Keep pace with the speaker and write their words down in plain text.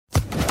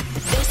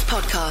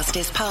podcast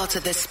is part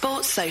of the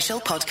Sports Social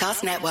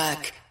Podcast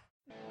Network.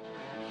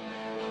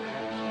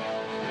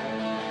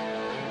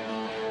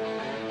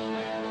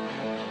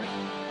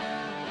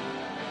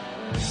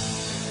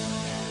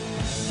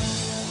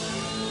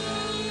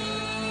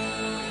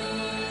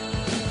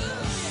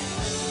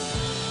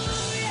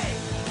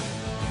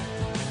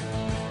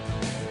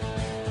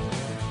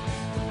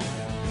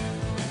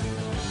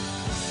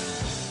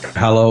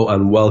 Hello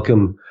and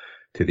welcome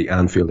to the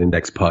Anfield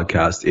Index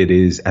podcast. It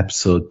is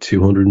episode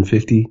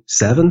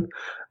 257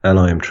 and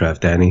I am Trev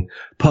Downey,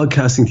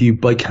 podcasting to you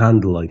by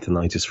candlelight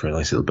tonight just for a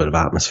nice little bit of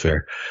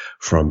atmosphere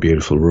from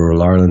beautiful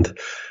rural Ireland.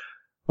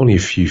 Only a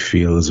few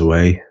fields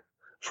away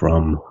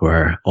from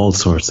where all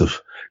sorts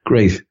of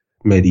great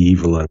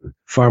medieval and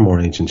far more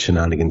ancient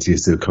shenanigans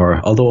used to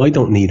occur, although I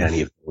don't need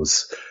any of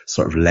those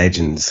sort of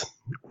legends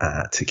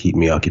to keep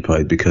me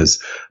occupied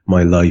because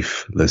my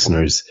life,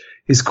 listeners,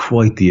 is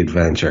quite the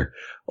adventure.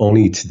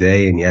 Only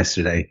today and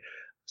yesterday,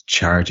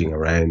 charging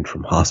around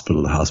from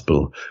hospital to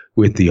hospital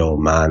with the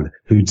old man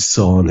who'd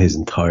sawn his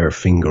entire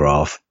finger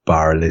off,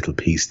 bar a little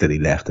piece that he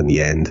left in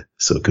the end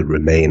so it could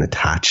remain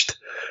attached.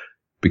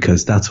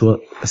 Because that's what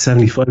a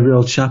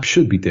 75-year-old chap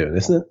should be doing,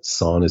 isn't it?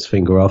 Sawing his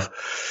finger off.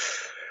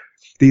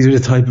 These are the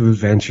type of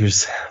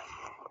adventures,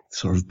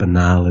 sort of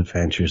banal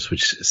adventures,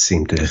 which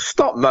seem to...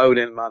 Stop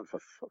moaning, man, for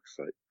fuck's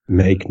sake.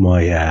 Make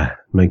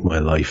my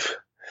life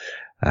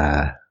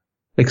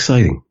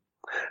exciting.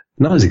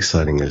 Not as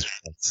exciting as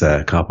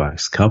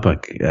Kopac's.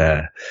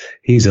 Kopac,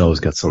 he's always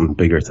got something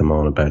bigger to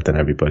moan about than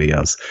everybody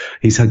else.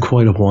 He's had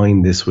quite a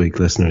whine this week,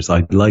 listeners.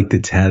 I'd like to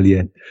tell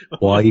you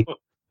why.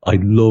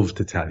 I'd love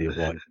to tell you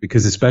why.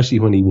 Because especially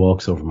when he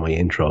walks over my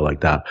intro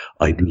like that,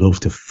 I'd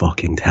love to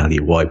fucking tell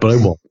you why. But I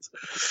won't.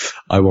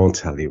 I won't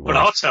tell you why. But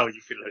I'll tell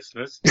you for your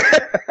listeners.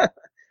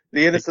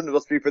 The innocent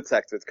must be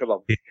protected. Come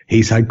on.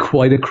 He's had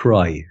quite a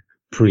cry.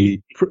 Before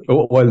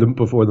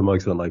the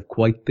mics went live,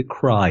 quite the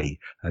cry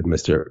at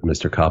Mr.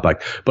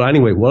 Kopac. But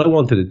anyway, what I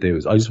wanted to do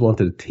is I just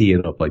wanted to tee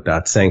it up like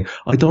that, saying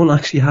I don't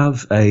actually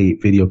have a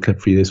video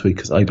clip for you this week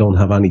because I don't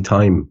have any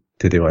time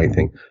to do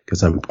anything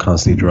because I'm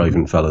constantly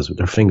driving fellas with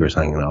their fingers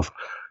hanging off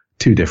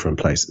two different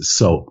places.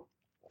 So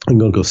I'm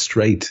going to go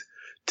straight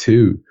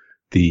to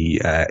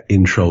the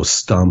intro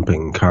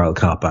stomping Karl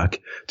Kopac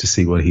to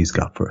see what he's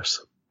got for us.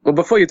 Well,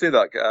 before you do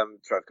that,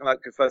 Trev, can I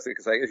firstly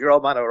say, is your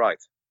old man all right?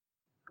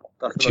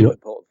 That's the most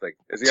important thing.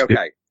 Is he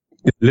okay?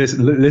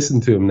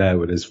 Listen to him now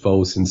with his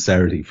faux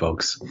sincerity,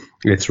 folks.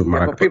 It's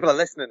remarkable. But people are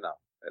listening now.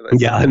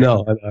 Yeah, I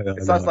know.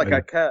 It sounds like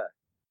I care.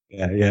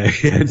 Yeah,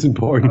 it's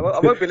important.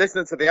 I won't be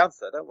listening to the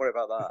answer. Don't worry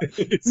about that.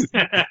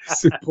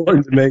 It's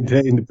important to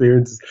maintain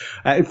appearances.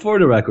 For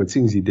the record,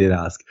 seeing as you did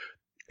ask,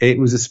 it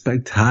was a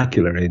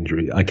spectacular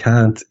injury. I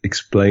can't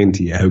explain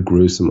to you how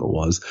gruesome it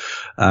was.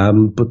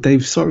 But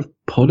they've sort of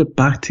put it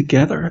back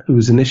together. It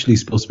was initially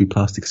supposed to be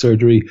plastic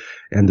surgery,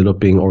 ended up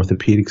being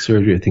orthopedic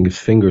surgery. I think his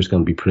finger is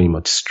going to be pretty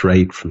much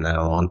straight from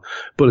now on.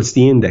 But it's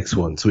the index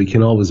one, so he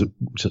can always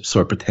sort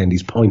of pretend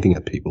he's pointing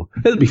at people.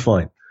 It'll be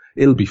fine.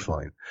 It'll be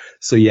fine.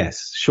 So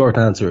yes, short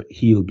answer,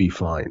 he'll be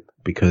fine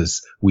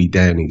because we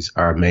Downies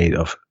are made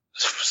of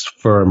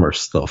firmer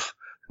stuff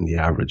than the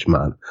average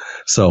man.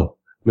 So,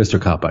 Mr.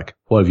 Kopac,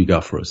 what have you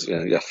got for us?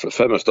 Yeah,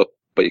 firmer stuff,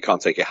 but you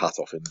can't take your hat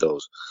off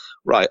indoors.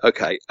 Right,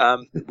 okay.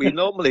 I'm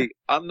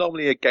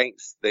normally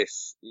against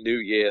this New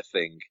Year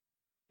thing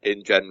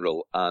in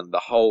general and the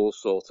whole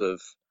sort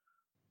of,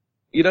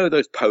 you know,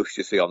 those posts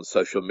you see on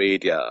social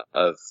media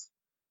of,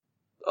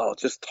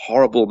 just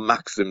horrible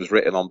maxims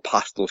written on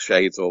pastel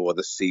shades or with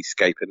a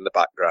seascape in the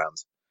background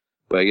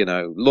where, you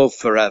know, love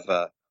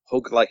forever,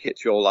 hug like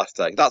it's your last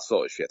day, that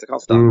sort of shit. I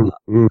can't stand that.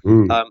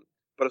 Mm-hmm.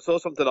 But I saw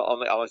something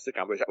on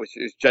Instagram which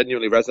is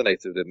genuinely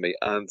resonated with me,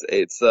 and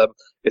it's a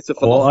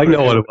philosopher. I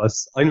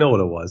know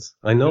what it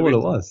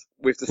was.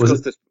 We've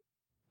discussed this.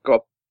 Go on.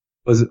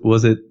 Was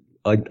it?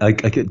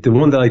 The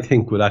one that I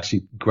think would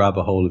actually grab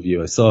a hold of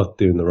you. I saw it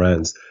doing the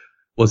rounds.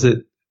 Was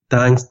it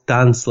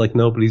dance like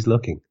nobody's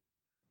looking?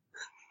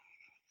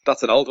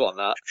 That's an old one,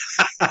 that.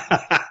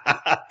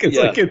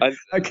 Yeah,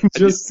 I can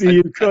just see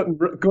you cutting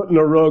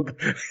a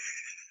rug.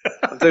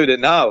 I'm doing it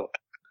now.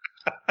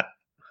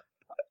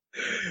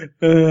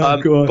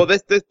 Go on. But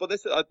this,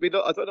 I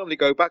don't normally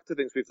go back to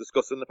things we've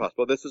discussed in the past,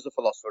 but this is a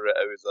philosopher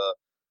who's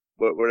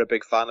we're a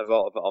big fan of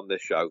on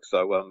this show.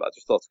 So I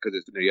just thought because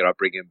it's the new year, I'd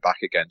bring him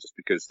back again, just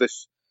because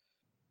this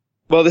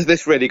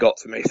really got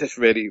to me. This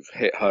really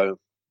hit home,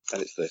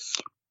 and it's this: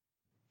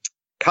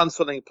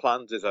 cancelling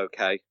plans is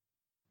okay.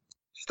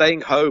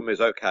 Staying home is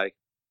okay.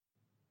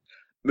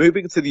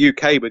 Moving to the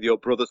UK with your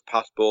brother's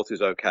passport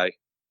is okay.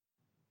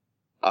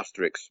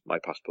 Asterix, my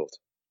passport.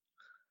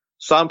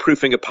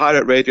 Soundproofing a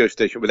pirate radio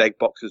station with egg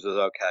boxes is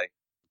okay.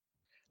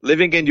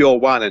 Living in your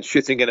van and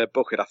shitting in a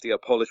bucket after your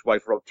Polish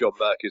wife robbed John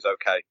Merck is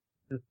okay.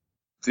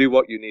 Do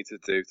what you need to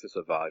do to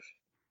survive.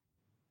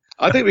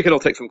 I think we can all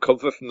take some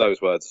comfort from those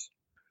words.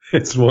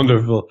 It's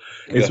wonderful.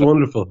 It's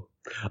wonderful.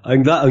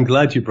 I'm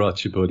glad you brought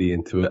Chibuddy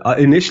into it.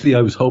 Initially,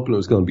 I was hoping it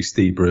was going to be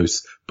Steve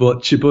Bruce, but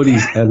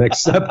Chibuddy's he's an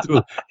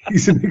acceptable,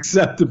 He's in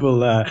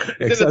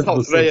the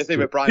top three, I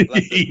think, with Brian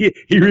Blessed. He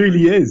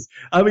really is.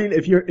 I mean,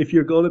 if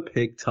you're going to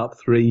pick top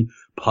three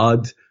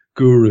pod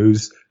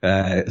gurus,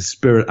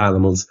 spirit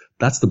animals,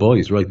 that's the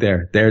boys right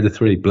there. They're the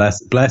three.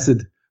 Blessed,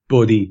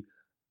 Buddy,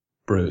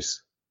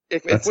 Bruce.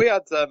 If we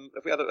had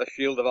a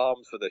shield of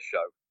arms for this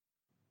show,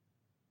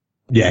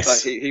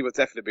 yes, he would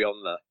definitely be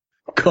on there.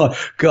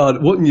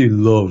 God, wouldn't you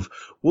love?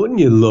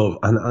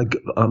 And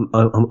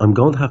I'm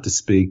going to have to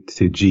speak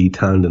to G.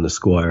 Tandon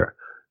Esquire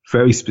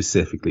very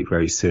specifically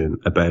very soon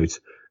about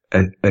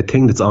a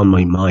thing that's on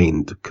my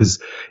mind,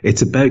 because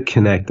it's about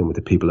connecting with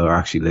the people who are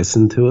actually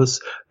listening to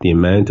us, the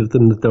amount of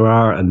them that there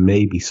are, and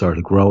maybe sort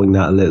of growing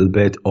that a little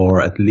bit,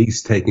 or at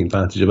least taking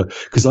advantage of it.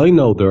 Because I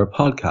know there are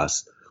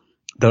podcasts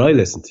that I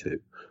listen to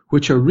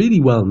which are really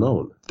well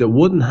known that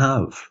wouldn't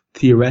have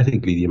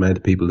theoretically the amount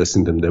of people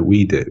listening to them that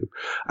we do.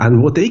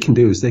 And what they can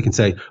do is they can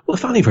say, well,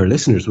 if any of our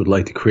listeners would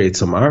like to create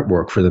some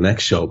artwork for the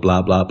next show,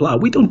 blah, blah, blah.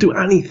 We don't do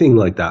anything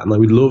like that. And I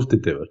would love to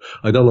do it.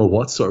 I don't know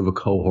what sort of a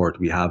cohort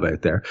we have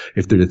out there,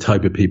 if they're the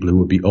type of people who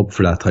would be up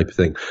for that type of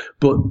thing.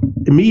 But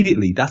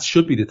immediately that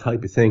should be the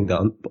type of thing that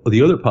on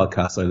the other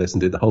podcasts I listen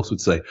to, the host would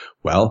say,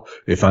 well,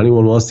 if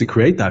anyone wants to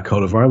create that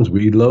coat of arms,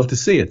 we'd love to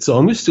see it. So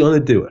I'm just going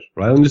to do it,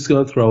 right? I'm just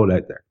going to throw it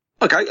out there.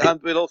 Okay,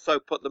 and we'll also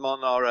put them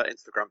on our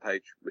Instagram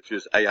page, which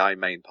is AI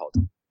Main Pod.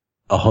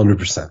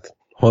 100%.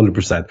 Well,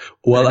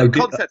 we've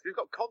got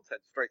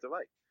content straight away.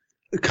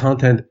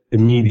 Content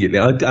immediately.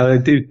 I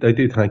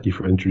do thank you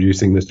for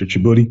introducing Mr.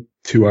 Chibuddy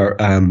to our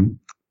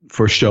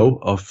first show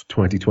of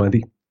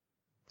 2020.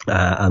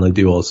 And I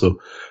do also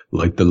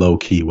like the low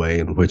key way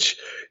in which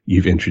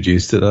you've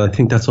introduced it. And I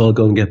think that's all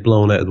going to get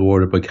blown out of the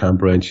water by Cam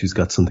Branch, who's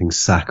got something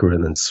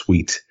saccharine and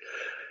sweet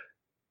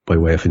by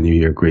way of a New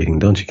Year greeting,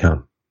 don't you,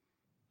 Cam?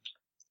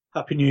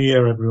 Happy New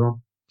Year,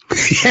 everyone.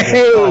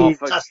 Yay!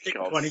 Fantastic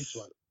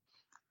 2020.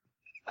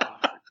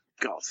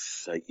 God's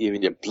sake, you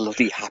and your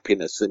bloody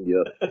happiness and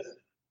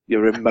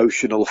your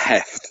emotional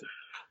heft.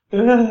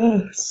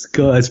 God,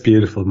 it's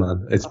beautiful,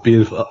 man. It's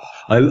beautiful.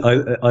 I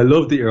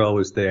love that you're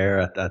always there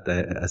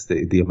as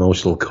the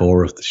emotional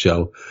core of the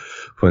show.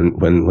 When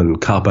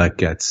Kopak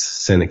gets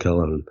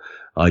cynical and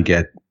I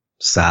get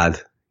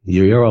sad,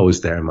 you're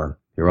always there, man.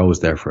 You're always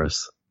there for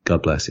us.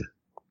 God bless you.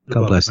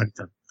 God bless you.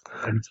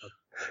 Anytime.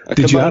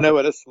 Did you know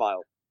with a smile?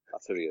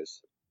 That's who he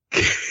is.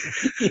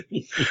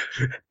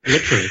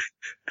 Literally.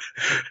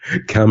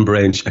 Cam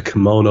Branch, a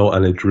kimono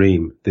and a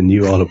dream, the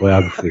new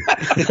autobiography.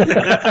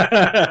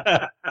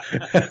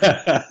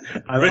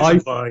 Written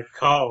by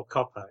Carl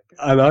Kopak.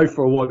 And I,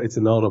 for one, it's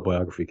an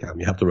autobiography, Cam.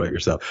 You have to write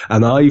yourself.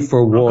 And I,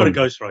 for one, I've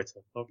got a ghostwriter.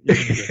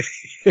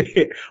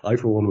 I,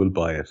 for one, will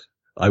buy it.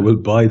 I will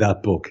buy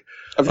that book.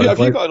 Have you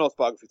got an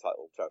autobiography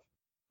title, Trev?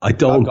 I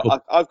don't.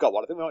 I've got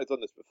one. I think we might have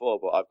done this before,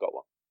 but I've got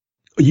one.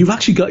 You've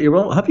actually got your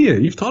own, have you?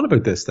 You've thought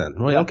about this then?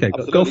 Right, yeah, okay,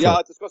 absolutely. go for it.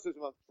 I discuss this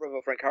with my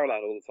friend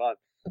Caroline all the time.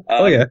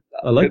 Oh yeah,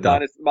 I like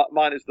that.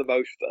 Mine is the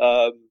most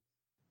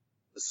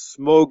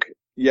smug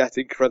yet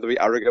incredibly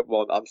arrogant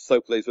one. I'm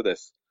so pleased with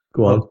this.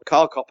 Go on.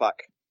 Carl Kopak,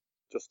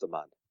 just a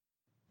man.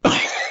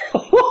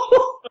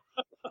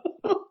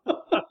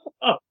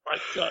 Oh my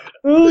God.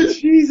 Oh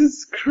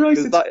Jesus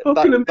Christ, it's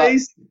fucking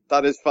amazing.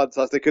 That is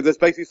fantastic, because it's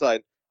basically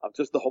saying, I'm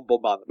just a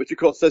humble man, which of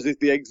course says is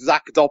the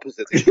exact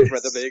opposite,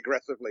 incredibly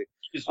aggressively.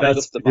 I'm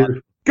just a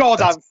man. God,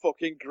 I'm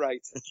fucking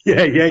great.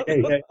 Yeah.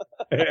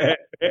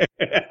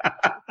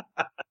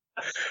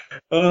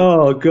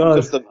 Oh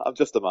God. I'm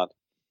just a man.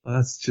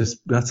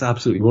 That's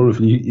absolutely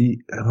wonderful.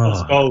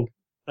 Let's go.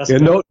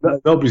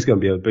 Nobody's going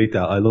to be able to beat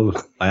that. I love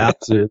it. I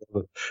absolutely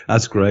love it.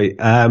 That's great.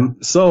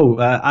 So,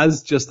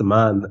 as just a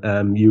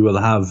man, you will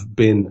have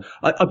been,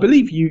 I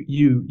believe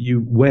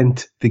you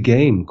went the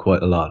game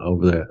quite a lot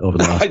over the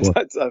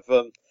last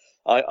one.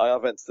 I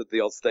have entered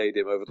the odd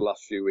stadium over the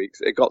last few weeks.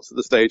 It got to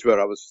the stage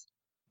where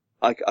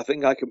I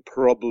think I can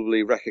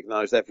probably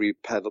recognise every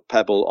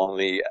pebble on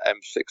the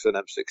M6 and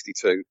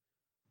M62.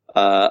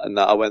 And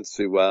that I went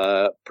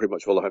to, pretty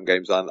much all the home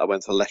games, and I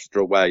went to Leicester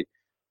away,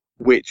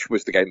 which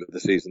was the game of the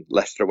season.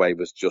 Leicester away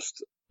was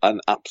just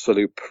an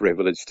absolute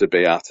privilege to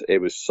be at. It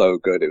was so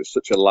good. It was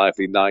such a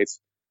lively night.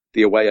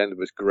 The away end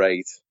was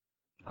great.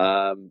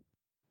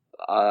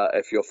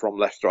 If you're from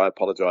Leicester, I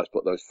apologise,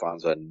 but those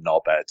fans are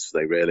knobheads.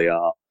 They really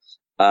are.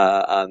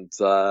 And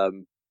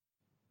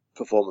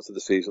performance of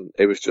the season,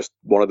 it was just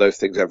one of those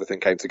things. Everything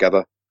came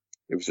together.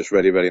 It was just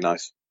really, really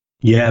nice.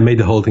 Yeah, it made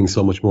the whole thing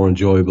so much more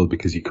enjoyable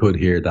because you could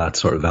hear that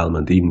sort of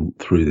element even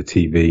through the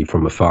TV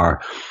from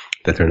afar,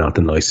 that they're not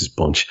the nicest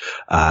bunch.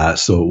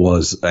 So it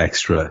was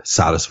extra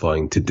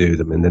satisfying to do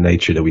them in the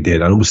nature that we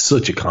did. And it was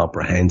such a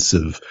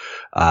comprehensive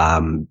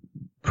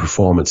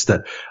performance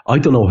that I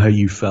don't know how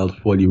you felt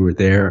while you were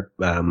there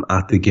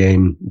at the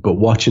game, but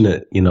watching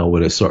it,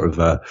 with a sort of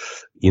the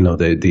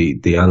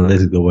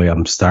analytical way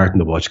I'm starting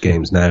to watch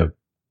games now,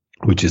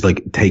 which is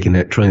like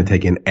trying to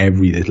take in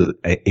every little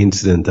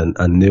incident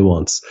and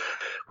nuance.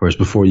 Whereas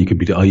before I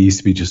used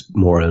to be just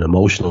more an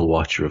emotional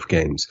watcher of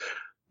games.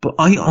 But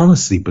I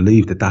honestly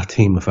believe that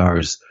team of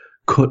ours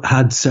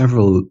had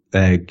several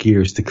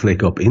gears to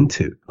click up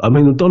into. I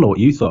mean, I don't know what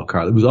you thought,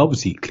 Carl. It was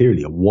obviously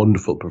clearly a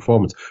wonderful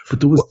performance, but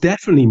there was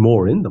definitely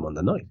more in them on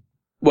the night.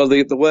 Well,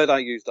 the word I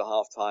used at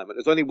half-time, and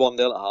it was only 1-0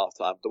 at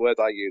half-time, the word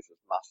I used was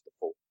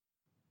masterful.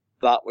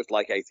 That was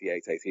like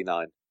 88,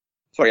 89.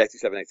 Sorry,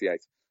 87,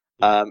 88.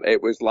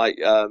 It was like...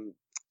 I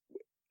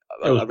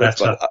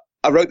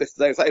wrote this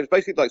today. It was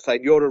basically like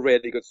saying, you're a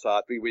really good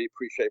side. We really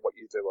appreciate what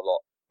you do a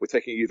lot. We're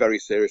taking you very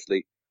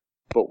seriously,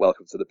 but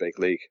welcome to the big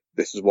league.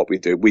 This is what we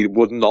do. We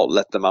would not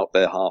let them out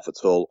there half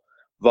at all.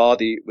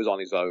 Vardy was on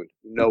his own.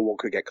 No one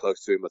could get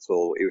close to him at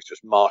all. He was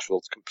just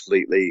marshalled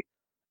completely.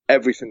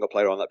 Every single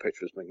player on that pitch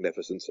was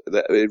magnificent.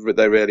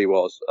 There really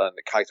was. And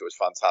Keita was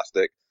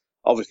fantastic.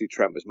 Obviously,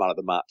 Trent was man of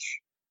the match.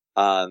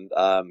 And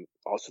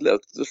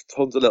just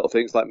tons of little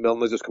things like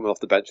Milner just coming off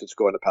the bench and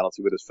scoring a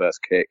penalty with his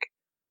first kick.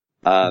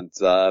 And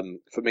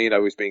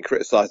Firmino was being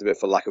criticised a bit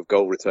for lack of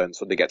goal return.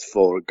 Suddenly gets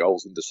 4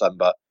 goals in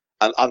December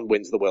and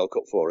wins the World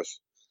Cup for us.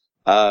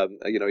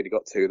 He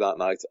got 2 that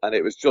night. And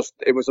it was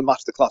a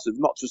masterclass of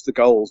not just the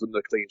goals and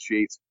the clean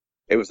sheet.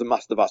 It was a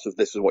masterclass of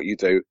this is what you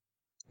do.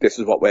 This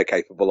is what we're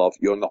capable of.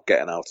 You're not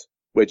getting out.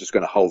 We're just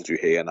going to hold you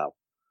here now.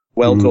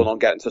 Well done on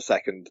getting to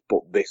second,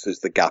 but this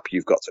is the gap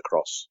you've got to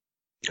cross.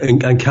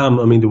 And Cam,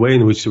 I mean, the way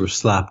in which they were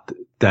slapped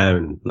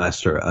down,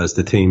 Leicester, as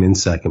the team in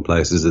second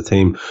place, as a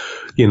team,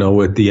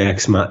 with the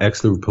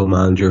ex-Liverpool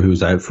manager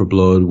who's out for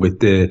blood, with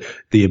the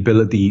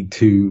ability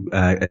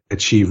to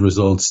achieve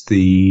results,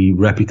 the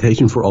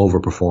reputation for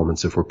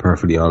overperformance, if we're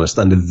perfectly honest,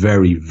 and a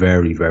very,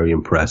 very, very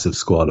impressive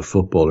squad of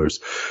footballers.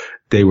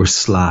 They were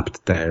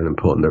slapped down and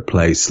put in their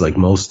place, like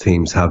most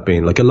teams have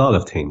been, like a lot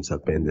of teams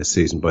have been this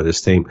season by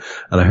this team.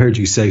 And I heard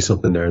you say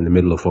something there in the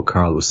middle of what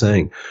Carl was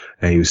saying.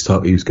 He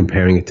was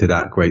comparing it to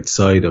that great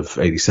side of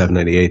 87,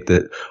 88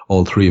 that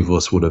all three of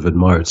us would have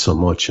admired so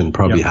much and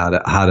probably had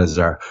as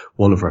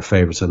one of our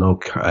favourites. I know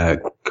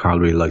Carl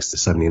really likes the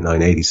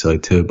 79, 80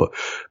 side too, but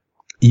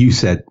you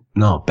said,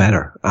 no,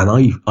 better.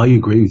 And I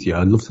agree with you.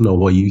 I'd love to know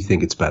why you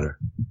think it's better.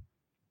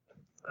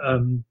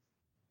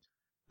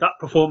 That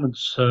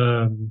performance,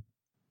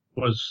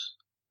 was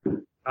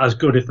as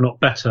good, if not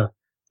better,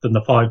 than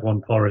the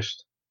 5-1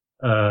 Forest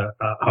at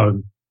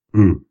home.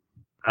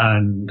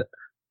 And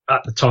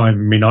at the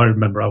time, I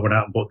remember I went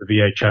out and bought the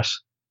VHS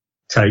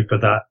tape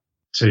of that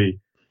to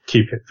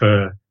keep it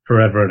for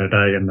forever and a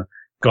day, and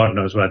God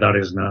knows where that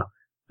is now,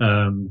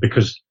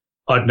 because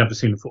I'd never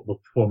seen a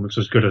football performance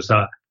as good as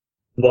that.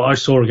 What I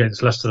saw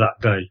against Leicester that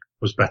day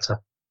was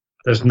better.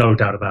 There's no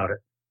doubt about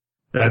it.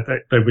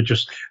 They were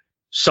just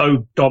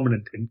so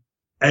dominant in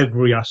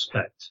every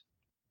aspect.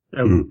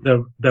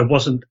 There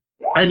wasn't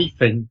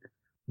anything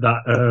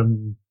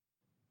that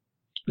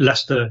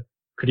Leicester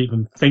could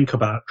even think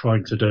about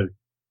trying to do.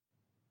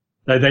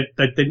 They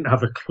didn't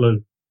have a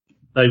clue.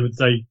 They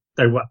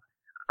were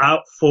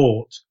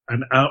outfought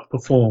and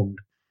outperformed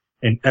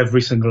in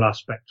every single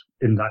aspect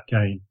in that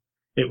game.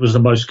 It was the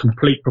most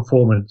complete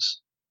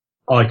performance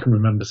I can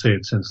remember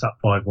seeing since that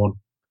 5-1.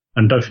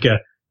 And don't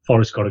forget,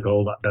 Forest got a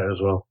goal that day as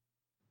well.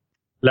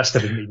 Leicester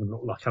didn't even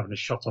look like having a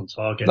shot on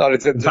target. No,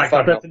 it's in fact,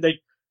 I don't think it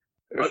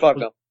was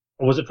 5-0.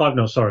 Or was it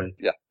 5-0? Sorry.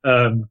 Yeah.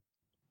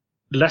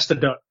 Leicester,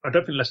 I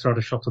don't think Leicester had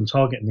a shot on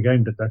target in the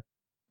game, did they?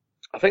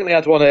 I think they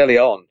had one early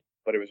on,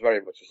 but it was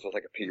very much just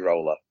like a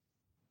P-roller.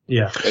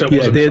 Yeah. So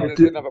they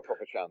didn't have a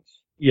proper chance.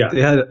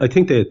 Yeah. I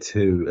think they had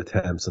 2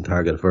 attempts on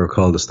target, if I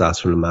recall the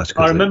stats from the match.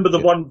 I remember the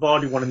one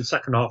Vardy one in the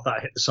second half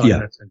that hit the side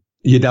net.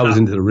 Yeah, that was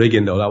into the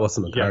rigging though. That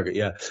wasn't on target.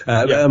 Yeah.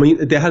 I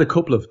mean, they had a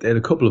couple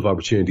of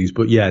opportunities,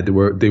 but yeah, they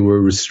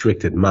were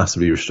restricted,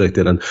 massively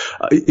restricted. And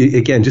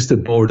again, just to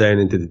bore down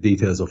into the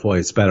details of why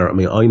it's better. I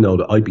mean, I know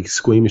that I'd be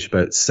squeamish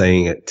about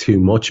saying it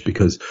too much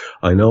because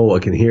I know I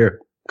can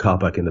hear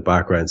Kopak in the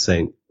background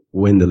saying,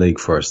 win the league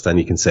first, then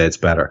you can say it's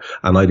better.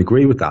 And I'd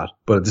agree with that.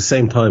 But at the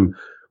same time,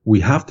 we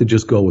have to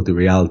just go with the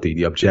reality,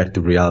 the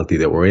objective reality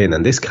that we're in.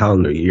 And this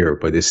calendar year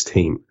by this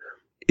team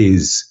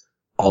is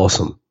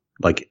awesome.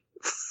 Like,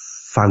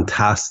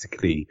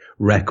 fantastically,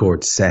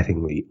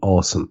 record-settingly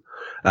awesome,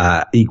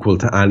 equal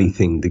to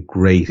anything the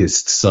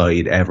greatest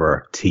side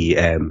ever,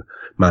 TM,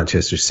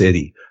 Manchester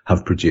City,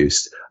 have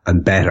produced,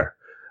 and better.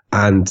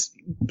 And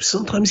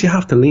sometimes you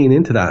have to lean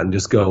into that and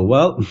just go,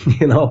 well,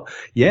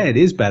 yeah, it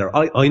is better.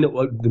 I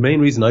know the main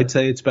reason I'd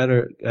say it's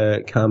better,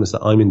 Cam, is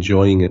that I'm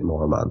enjoying it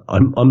more, man.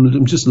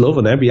 I'm just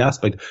loving every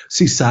aspect.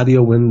 See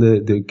Sadio win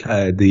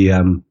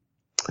the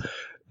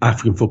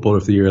African Footballer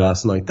of the Year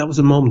last night. That was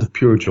a moment of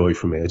pure joy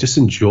for me. I just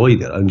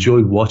enjoyed it. I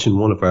enjoyed watching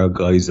one of our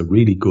guys, a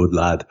really good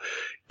lad,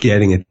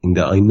 getting a thing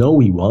that I know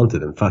he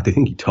wanted. In fact, I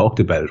think he talked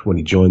about it when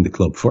he joined the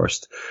club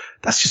first.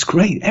 That's just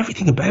great.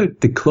 Everything about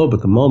the club at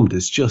the moment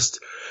is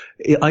just,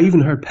 I even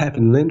heard Pep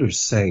and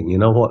Linders saying, you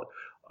know what?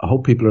 I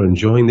hope people are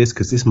enjoying this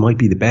because this might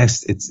be the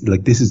best. It's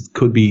like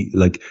could be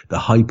like the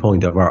high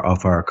point of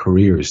our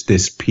careers.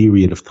 This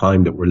period of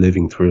time that we're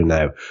living through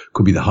now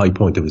could be the high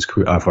point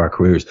of our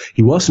careers.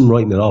 He wasn't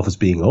writing it off as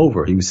being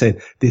over. He was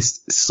saying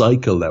this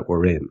cycle that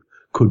we're in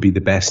could be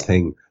the best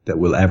thing that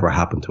will ever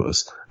happen to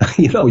us.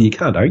 You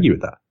can't argue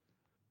with that.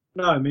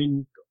 No, I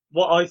mean,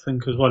 what I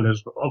think as well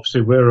is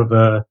obviously we're of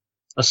a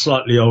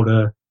slightly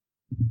older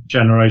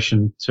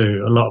generation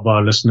to a lot of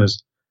our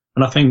listeners.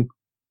 And I think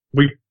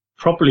we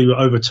probably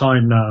over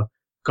time now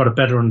got a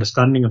better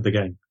understanding of the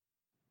game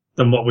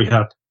than what we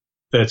had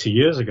 30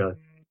 years ago,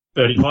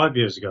 35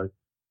 years ago.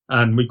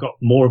 And we've got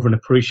more of an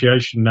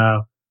appreciation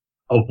now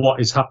of what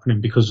is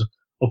happening because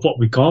of what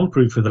we've gone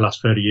through for the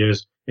last 30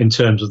 years in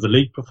terms of the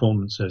league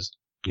performances.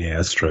 Yeah,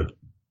 that's true.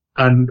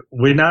 And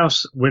we're now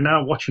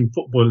watching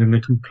football in a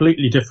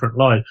completely different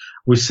light.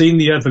 We've seen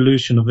the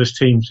evolution of this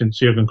team since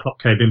Jurgen Klopp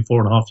came in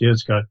 4.5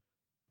 years ago.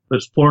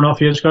 That's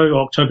 4.5 years ago,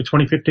 October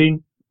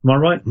 2015. Am I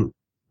right?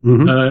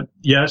 Mm-hmm.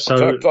 Yeah. So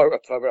October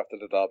after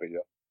the derby. Yeah.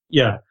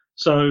 Yeah.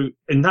 So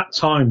in that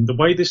time, the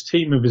way this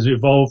team has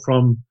evolved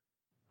from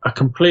a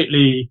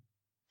completely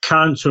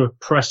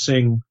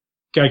counter-pressing,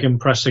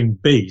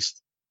 gegenpressing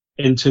beast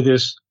into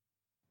this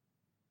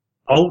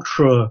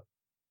ultra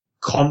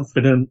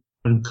confident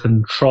and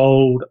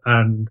controlled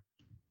and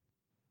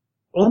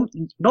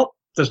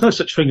there's no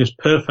such thing as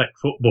perfect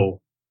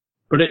football,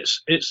 but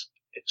it's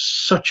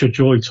such a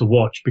joy to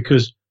watch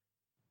because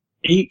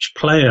each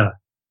player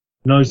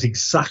knows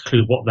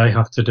exactly what they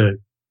have to do.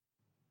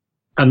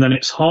 And then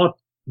it's hard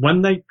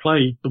when they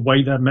play the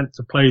way they're meant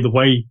to play, I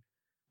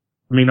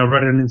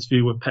read an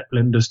interview with Pep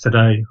Lijnders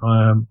today,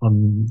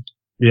 on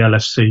the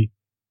LFC,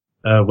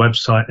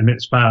 website, and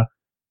it's about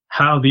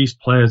how these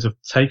players have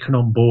taken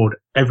on board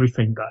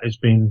everything that has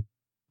been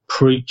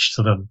preached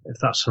to them, if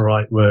that's the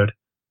right word,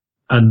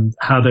 and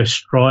how they're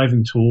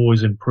striving to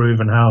always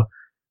improve and how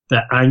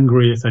they're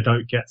angry if they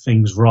don't get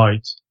things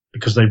right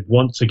because they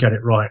want to get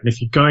it right. And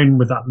if you go in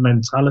with that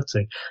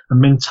mentality, and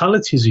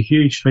mentality is a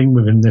huge thing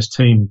within this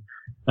team,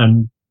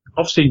 and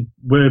obviously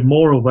we're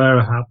more aware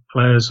of how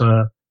players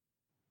are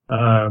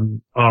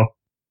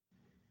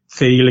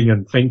feeling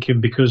and thinking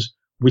because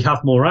we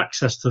have more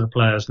access to the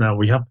players now.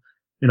 We have,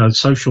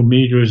 social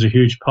media is a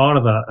huge part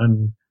of that,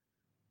 and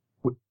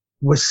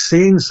we're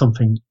seeing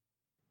something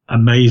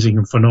amazing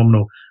and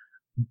phenomenal.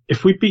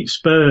 If we beat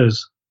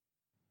Spurs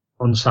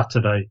on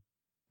Saturday,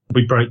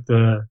 we break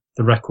the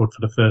record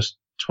for the first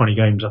 20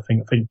 games. I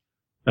think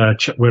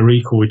we're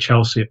equal with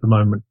Chelsea at the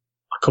moment.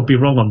 I could be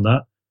wrong on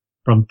that,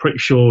 but I'm pretty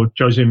sure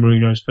Jose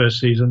Mourinho's first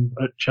season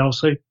at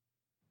Chelsea,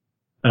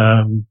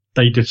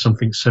 they did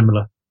something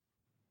similar.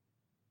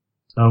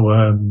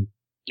 So,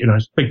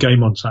 it's a big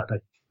game on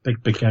Saturday.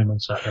 Big game on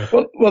Saturday.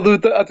 Well,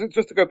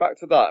 just to go back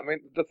to that,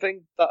 the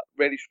thing that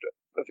really,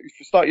 if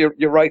you start,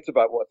 you're right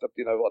about what the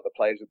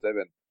players are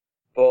doing.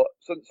 But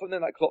something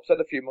that Klopp said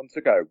a few months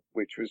ago,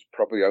 which was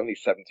probably only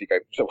 70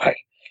 games away,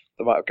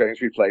 the amount of games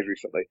we played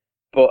recently.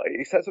 But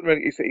he said something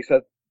really,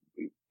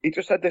 he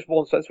just said this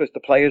one sentence, the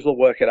players will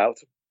work it out.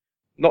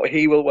 Not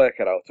he will work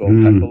it out, or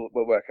Pep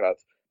will work it out.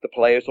 The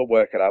players will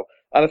work it out.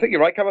 And I think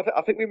you're right, Cam.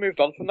 I think we moved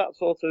on from that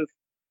sort of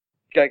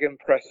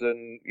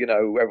gegenpressing,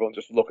 everyone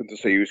just looking to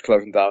see who's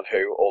closing down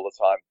who all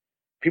the time.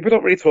 People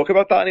don't really talk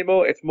about that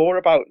anymore. It's more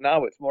about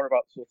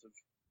sort of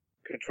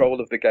control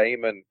of the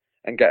game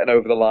and getting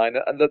over the line.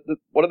 And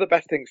one of the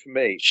best things for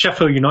me,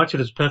 Sheffield United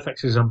is a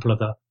perfect example of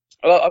that.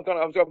 I'm going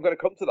to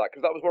come to that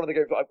because that was one of the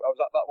games I was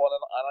at that one,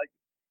 and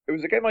it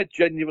was a game I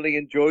genuinely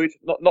enjoyed.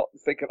 Not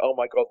thinking, oh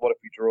my god, what if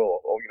we draw,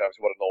 or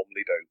what I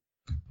normally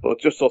do, but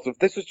just sort of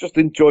this was just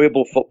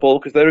enjoyable football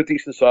because they're a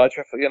decent side,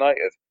 Sheffield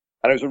United,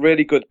 and it was a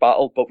really good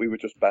battle, but we were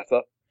just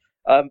better.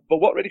 But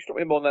what really struck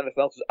me more than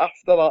anything else is after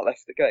that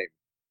Leicester game.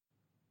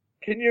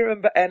 Can you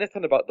remember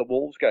anything about the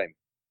Wolves game?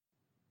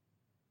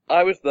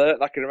 I was there,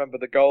 and I can remember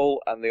the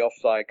goal and the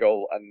offside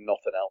goal and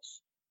nothing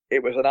else.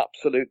 It was an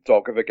absolute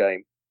dog of a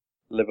game.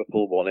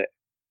 Liverpool won it.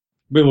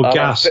 We were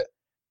gassed.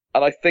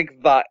 And I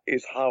think that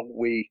is how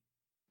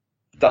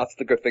that's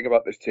the good thing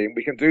about this team.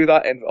 We can do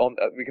that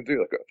we can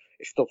do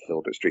it's still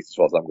Filbert Street as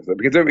far as I'm concerned.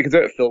 We can do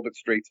it at Filbert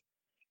Street.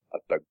 I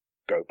don't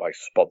go by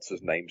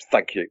sponsors' names,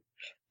 thank you.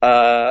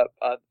 And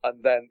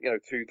then,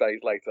 2 days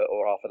later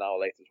or half an hour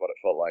later is what it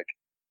felt like.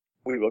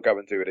 We will go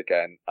and do it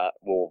again at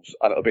Wolves,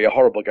 and it'll be a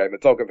horrible game, a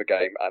dog of a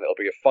game, and it'll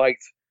be a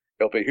fight.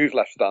 It'll be who's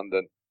left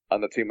standing,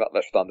 and the team that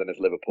left standing is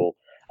Liverpool.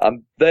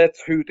 And they're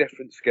two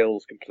different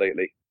skills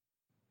completely.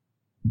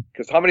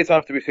 Because how many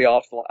times do we see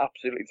Arsenal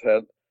absolutely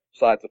turn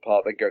sides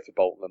apart, then go to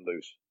Bolton and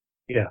lose?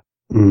 Yeah.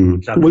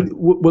 Exactly.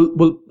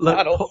 Well,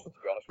 and also, to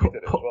be honest, we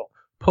did it as well.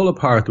 Pull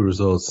apart the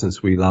results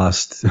since we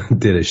last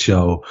did a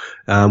show.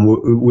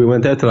 We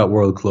went out to that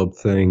World Club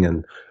thing,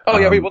 and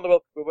we won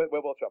we're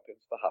world champions.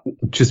 That happened.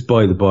 Just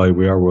by the by,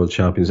 we are world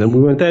champions, and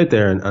we went out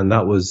there, and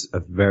that was a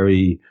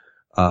very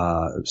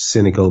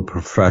cynical,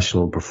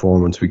 professional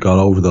performance. We got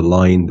over the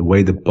line. The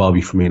way that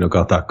Bobby Firmino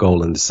got that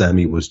goal in the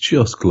semi was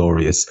just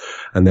glorious,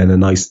 and then a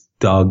nice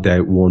dogged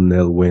out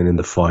 1-0 win in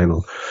the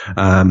final.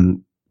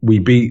 We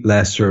beat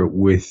Leicester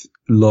with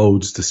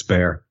loads to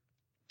spare.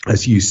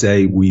 as you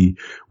say, we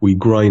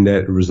grind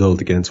out a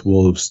result against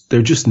Wolves.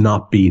 They're just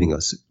not beating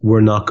us.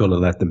 We're not going to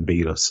let them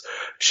beat us.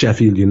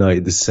 Sheffield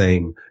United, the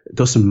same. It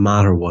doesn't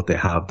matter what they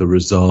have, the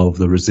resolve,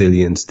 the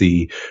resilience,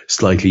 the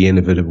slightly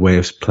innovative way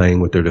of playing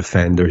with their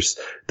defenders.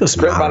 It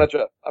doesn't matter. Great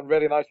manager. And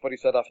really nice what he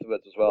said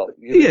afterwards as well.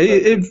 You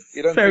don't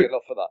see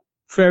enough of that.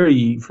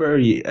 Very,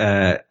 very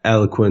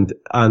eloquent.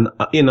 And,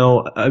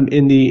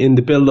 in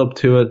the build up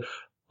to it,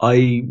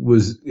 I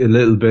was a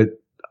little bit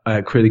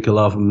critical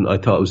of him. I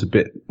thought it was a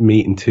bit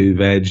meat and two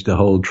veg, the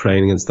whole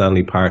training in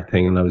Stanley Park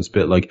thing, and I was a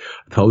bit I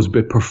thought it was a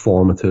bit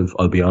performative,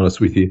 I'll be honest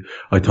with you.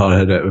 I thought I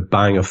had a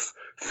bang of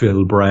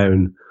Phil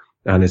Brown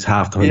and his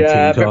halftime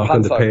team talk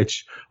on the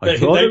pitch. They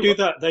do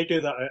that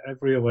at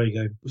every away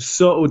game.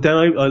 So then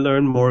I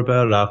learned more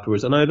about it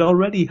afterwards, and I'd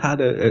already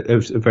had a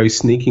very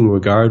sneaking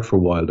regard for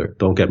Wilder,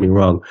 don't get me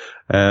wrong.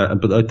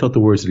 But I thought the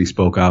words that he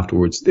spoke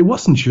afterwards, it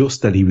wasn't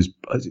just that it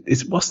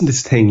wasn't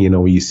this thing,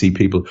 where you see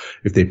people,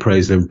 if they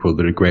praise Liverpool,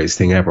 they're the greatest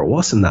thing ever. It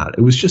wasn't that.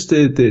 It was just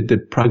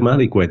the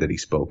pragmatic way that he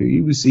spoke. He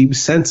was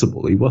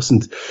sensible. He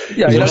wasn't.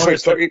 Yeah,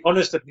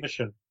 honest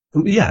admission.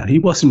 Yeah, he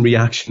wasn't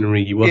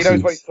reactionary. He wasn't. He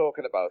knows what he's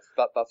talking about.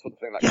 That's one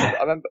thing.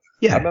 I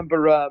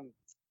remember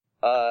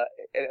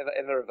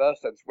in the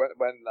reverse sense when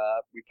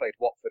we played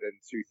Watford in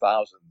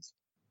 2000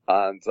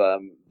 and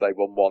they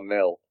won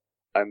 1-0,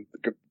 and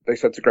they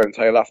said to Graham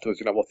Taylor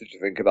afterwards, what did you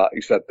think of that? He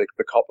said the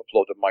cop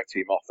applauded my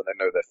team off, and they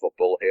know their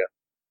football here.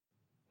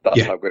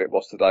 That's how good it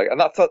was today,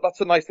 and that's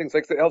a nice thing.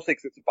 It helps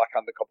because it's a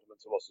backhanded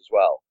compliment to us as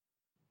well.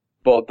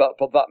 But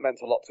that meant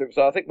a lot to him.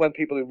 So I think when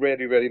people who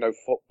really, really know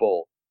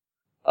football.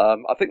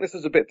 I think this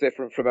is a bit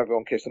different from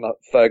everyone kissing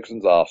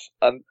Ferguson's arse.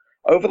 And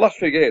over the last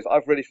few years,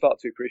 I've really started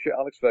to appreciate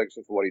Alex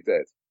Ferguson for what he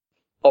did.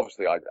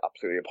 Obviously, I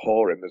absolutely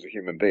abhor him as a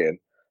human being.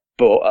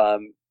 But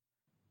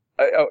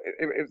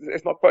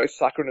it's not quite as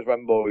saccharine as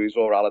when Moyes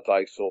or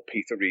Allardyce or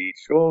Peter Reid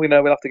go, we'll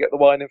have to get the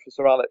wine in for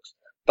Sir Alex.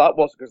 That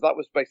was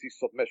basically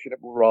submission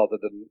rather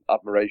than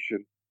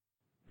admiration.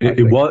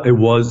 It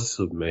was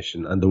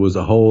submission, and there was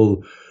a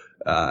whole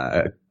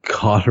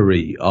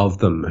coterie of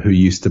them who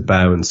used to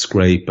bow and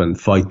scrape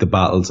and fight the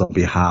battles on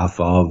behalf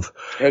of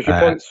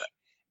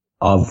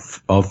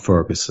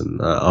Ferguson.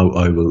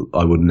 I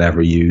would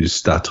never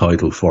use that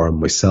title for him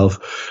myself.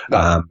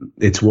 No.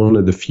 It's one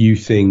of the few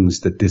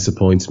things that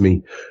disappoints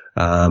me,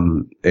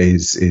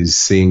 is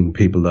seeing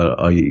people that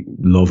I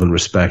love and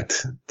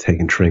respect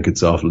taking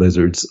trinkets off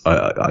lizards.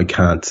 I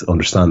can't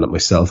understand it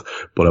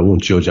myself, but I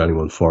won't judge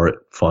anyone for it.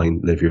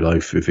 Fine, live your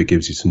life. If it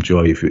gives you some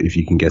joy, if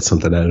you can get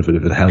something out of it,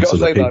 if it helps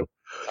other people.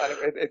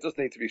 It does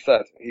need to be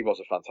said. He was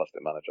a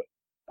fantastic manager.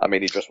 I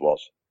mean, he just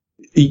was.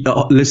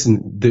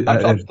 Listen,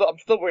 I'm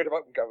still worried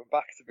about him going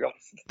back, to be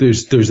honest.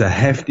 There's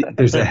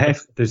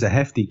a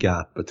hefty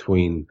gap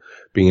between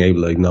being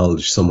able to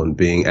acknowledge someone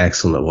being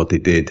excellent at what they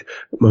did.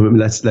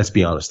 Let's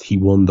be honest. He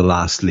won the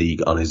last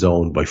league on his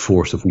own by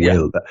force of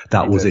will.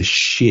 That was a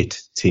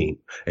shit team,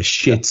 a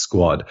shit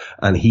squad,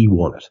 and he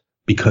won it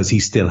because he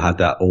still had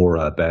that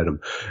aura about him.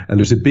 And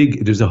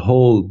there's a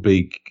whole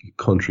big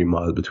country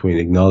mile between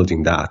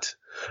acknowledging that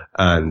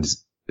and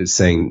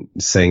saying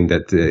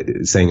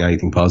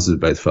anything positive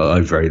about the fellow. I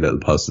have very little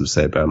positive to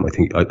say about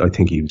him. I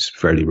think he was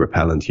fairly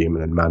repellent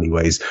human in many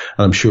ways,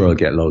 and I'm sure I'll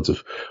get loads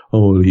of,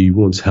 he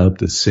once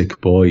helped a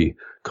sick boy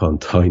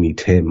called Tiny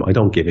Tim. I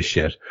don't give a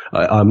shit.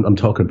 I'm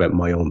talking about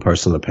my own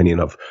personal opinion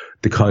of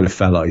the kind of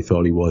fella I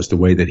thought he was, the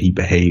way that he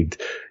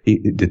behaved,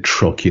 the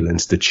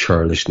truculence, the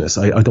churlishness.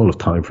 I don't have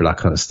time for that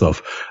kind of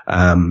stuff,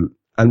 and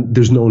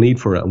there's no need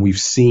for it. And we've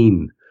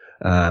seen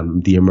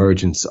the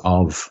emergence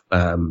of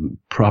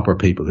proper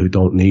people who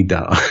don't need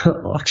that.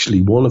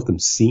 Actually, one of them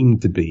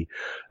seemed to be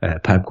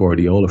Pep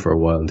Guardiola for a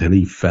while, until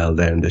he fell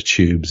down the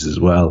tubes as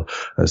well,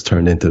 has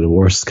turned into the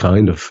worst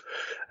kind of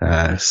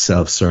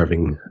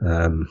self-serving,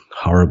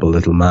 horrible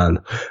little man.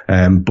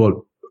 But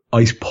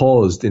I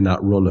paused in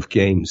that run of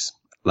games,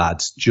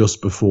 lads,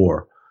 just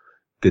before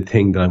the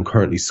thing that I'm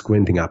currently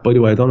squinting at. By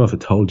the way, I don't know if I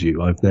told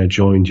you, I've now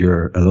joined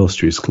your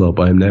illustrious club.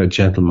 I am now a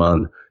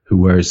gentleman who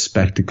wears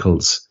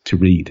spectacles to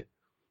read.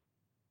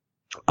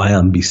 I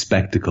am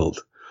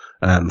bespectacled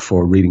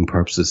for reading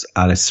purposes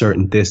at a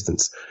certain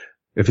distance.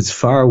 If it's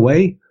far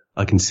away,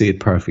 I can see it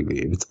perfectly.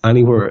 If it's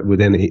anywhere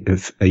within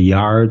a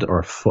yard or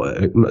a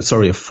foot,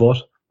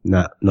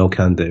 nah, no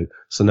can do.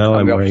 So now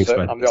I'm wearing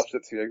spectacles. I'm the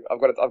opposite to you. I've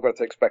got to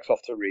take specs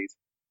off to read.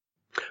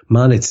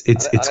 Man, it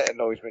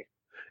annoys me.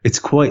 It's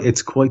quite the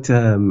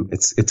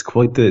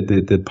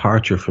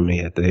departure for me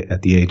at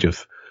the age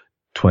of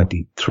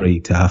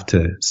 23 to have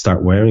to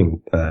start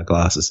wearing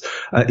glasses.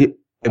 I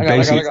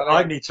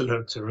need to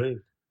learn to read.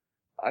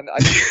 I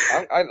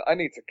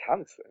need to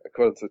count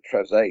according to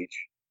Trev's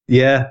age.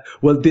 Yeah,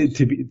 well,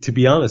 to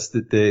be honest,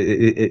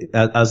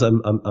 as I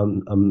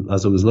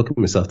was looking at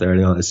myself there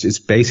early on, it's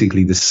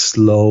basically the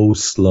slow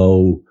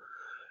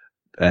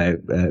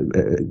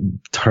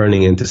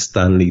turning into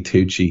Stanley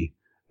Tucci.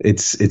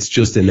 It's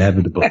just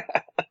inevitable.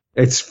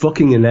 It's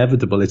fucking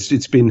inevitable.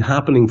 It's been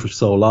happening for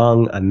so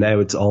long, and now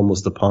it's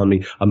almost upon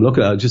me. I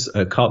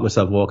caught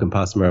myself walking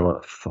past the mirror and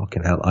went,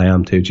 fucking hell, I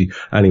am Tucci.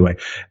 Anyway,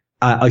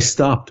 I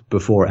stopped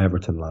before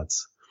Everton,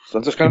 lads. So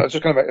I'm just going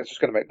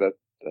to make the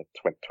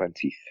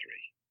 23.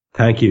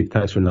 Thank you.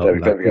 Thanks for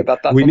noting There we go.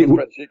 That's we on the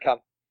spreadsheet, Cam.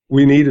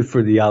 We need it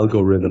for the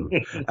algorithm.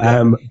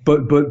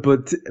 But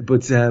just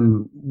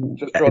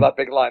draw that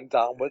big line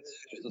downwards,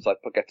 just as I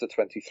get to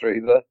 23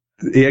 there.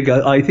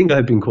 Yeah, I think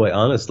I've been quite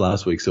honest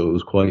last week, so it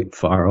was quite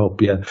far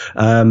up. Yeah.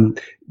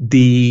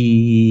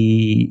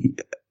 The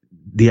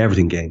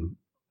Everton game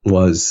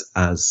was,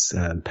 as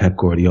Pep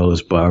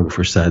Guardiola's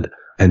biographer said,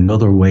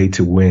 another way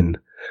to win.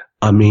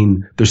 I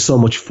mean, there's so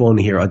much fun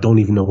here. I don't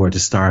even know where to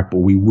start, but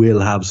we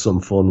will have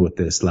some fun with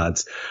this,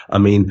 lads. I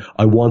mean,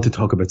 I want to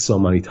talk about so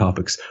many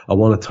topics. I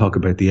want to talk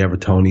about the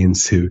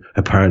Evertonians who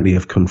apparently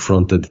have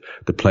confronted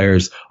the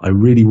players. I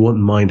really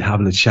wouldn't mind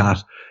having a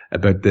chat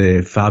about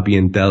the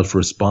Fabian Delph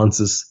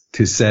responses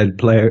to said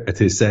player,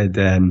 to said,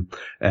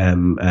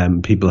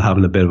 people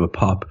having a bit of a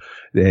pop.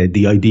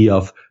 The idea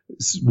of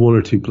one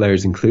or two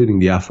players, including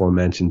the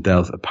aforementioned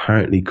Delph,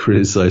 apparently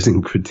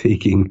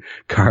critiquing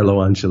Carlo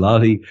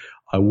Ancelotti.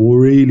 I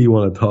really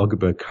want to talk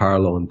about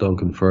Carlo and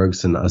Duncan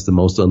Ferguson as the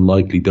most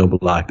unlikely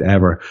double act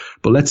ever.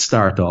 But let's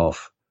start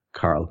off,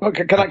 Carl.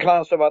 Okay, can I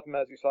ask about the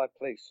Merseyside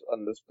police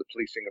and the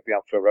policing of the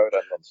Anfield Road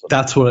end on Sunday?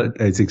 That's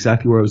it's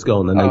exactly where I was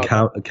going. And then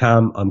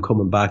Cam, I'm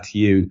coming back to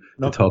you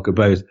to talk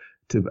about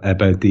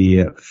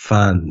the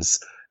fans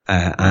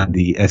and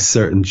a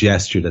certain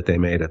gesture that they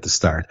made at the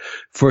start.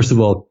 First of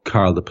all,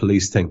 Carl, the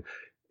police thing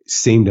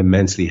seemed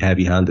immensely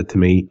heavy-handed to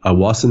me. I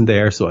wasn't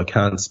there, so I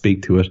can't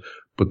speak to it.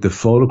 But the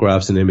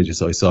photographs and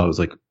images I saw, I was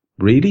like,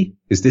 really?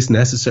 Is this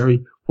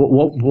necessary?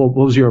 What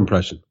was your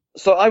impression?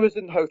 So I was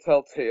in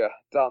Hotel Tia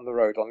down the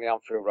road on the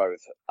Anfield Road,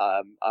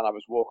 and I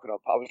was walking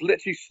up. I was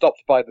literally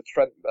stopped by the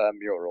Trent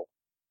mural.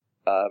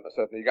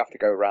 So you have to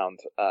go around,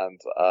 and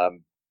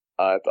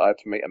I had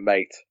to meet a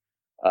mate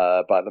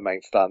by the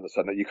main stand that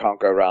said that you can't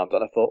go around.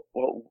 And I thought,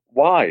 well,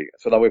 why?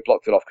 So then we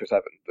blocked it off because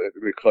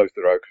we closed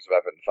the road because of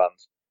Everton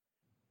fans.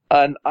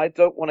 And I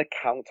don't want to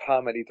count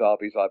how many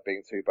derbies I've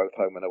been to, both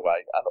home and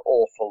away, an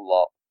awful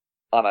lot.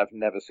 And I've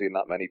never seen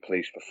that many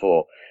police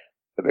before.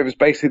 There was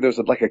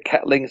like a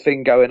kettling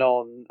thing going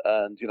on,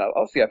 and,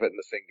 obviously Everton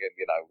are singing,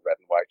 Red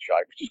and White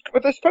Shite, which is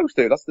what they're supposed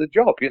to. That's their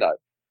job, Yeah.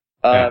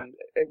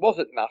 It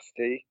wasn't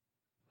nasty.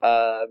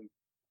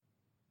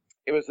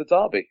 It was a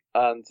derby,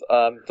 and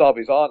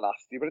derbies are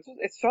nasty, but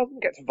it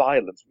doesn't get to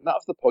violence. And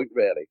that's the point,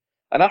 really.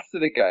 And after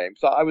the game,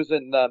 so I was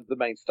in the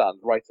main stand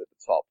right at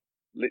the top,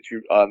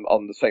 literally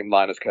on the same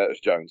line as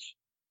Curtis Jones.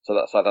 So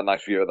I had a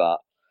nice view of that.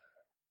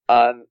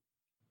 And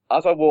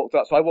as I walked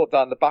out, so I walked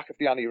down the back of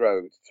the Annie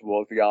Road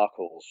towards the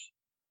Arkles,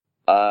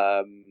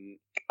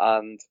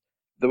 and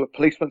there were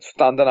policemen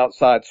standing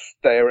outside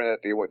staring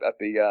at the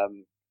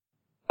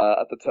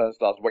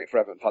turnstiles, waiting for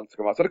Everton fans to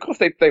come out. So of course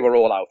they were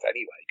all out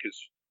anyway,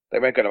 because they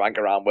weren't going to hang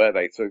around, were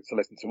they, to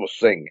listen to us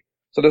sing?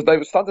 So they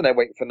were standing there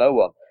waiting for no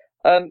one,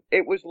 and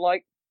it was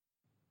like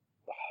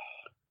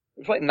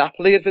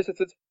Napoli had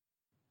visited.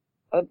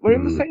 And we're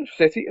in the same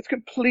city. It's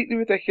completely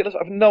ridiculous. I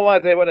have no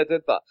idea when I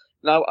did that.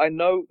 Now, I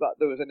know that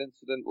there was an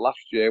incident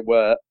last year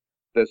where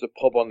there's a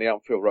pub on the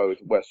Anfield Road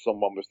where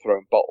someone was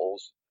throwing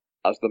bottles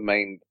as the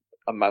main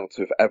amount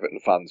of Everton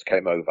fans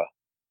came over.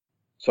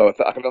 So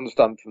I can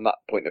understand from that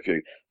point of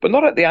view. But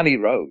not at the Annie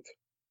Road.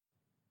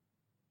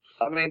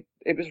 I mean,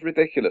 it was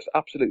ridiculous.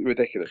 Absolutely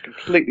ridiculous.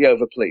 Completely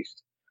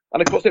over-policed.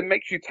 And of course, it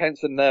makes you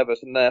tense and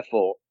nervous, and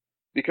therefore,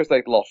 because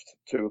they'd lost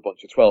to a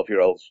bunch of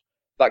 12-year-olds,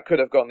 that could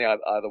have gone the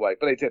either way,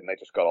 but they didn't. They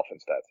just got off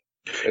instead.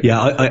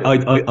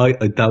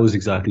 I that was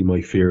exactly my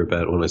fear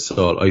about it when I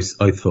saw it.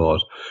 I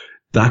thought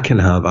that can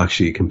have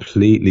actually a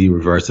completely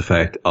reverse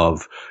effect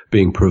of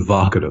being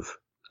provocative,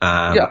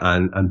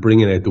 and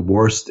bringing out the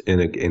worst in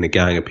a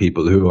gang of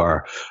people who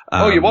are.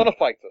 You want to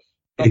fight us?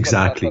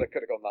 Exactly. It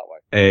could have gone that way.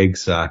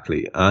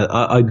 Exactly.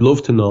 I'd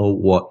love to know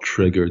what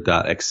triggered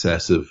that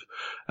excessive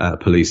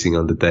policing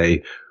on the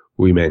day.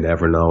 We may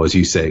never know. As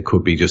you say, it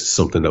could be just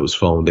something that was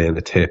phoned in,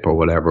 a tip or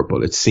whatever,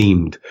 but it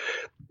seemed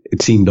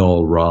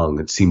all wrong.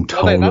 It seemed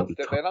tonally.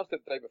 They announced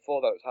it the day before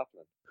that was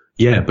happening.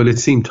 Yeah, but it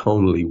seemed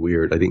tonally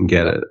weird. I didn't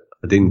get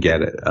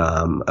it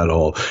at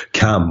all.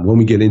 Cam, when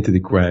we get into the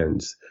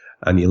grounds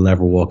and You'll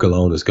Never Walk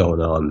Alone is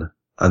going on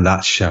and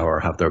that shower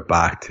have their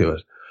back to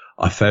it,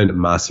 I found it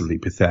massively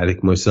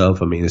pathetic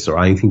myself. I mean, is there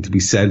anything to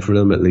be said for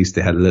them? At least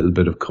they had a little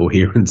bit of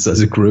coherence as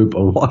a group.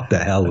 And what the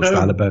hell was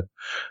that about?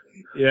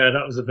 Yeah,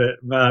 that was a bit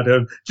mad.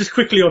 Just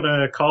quickly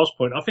on Carl's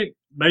point, I think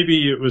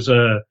maybe it was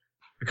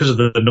because of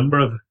the number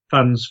of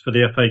fans for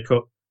the FA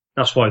Cup.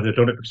 That's why they've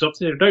done it, because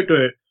obviously they don't do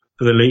it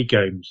for the league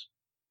games.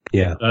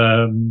 Yeah.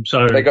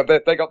 So they got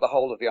the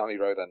whole of the Annie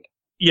Road end.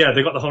 Yeah,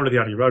 they got the whole of the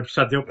Annie Road, which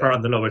had the upper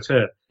and the lower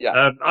tier.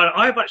 Yeah.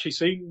 I've actually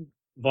seen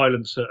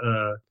violence at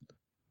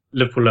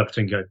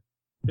Liverpool-Everton game.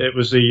 It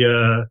was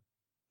the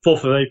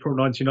 4th of April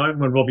 1999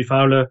 when Robbie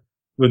Fowler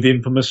with the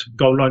infamous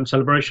goal line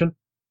celebration.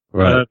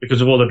 Right.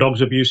 Because of all the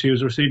dogs abuse he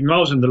was receiving. I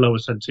was in the lower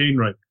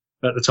centenary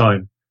at the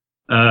time.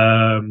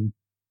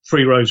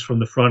 3 rows from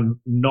the front,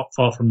 not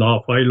far from the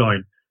halfway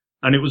line.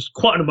 And it was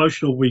quite an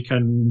emotional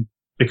weekend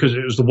because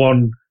it was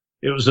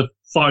the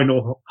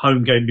final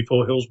home game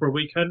before Hillsborough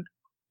weekend.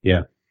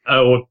 Yeah.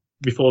 Or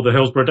before the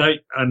Hillsborough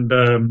date.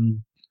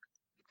 And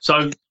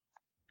so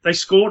they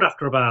scored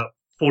after about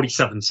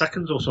 47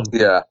 seconds or something.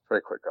 Yeah,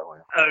 very quick goal.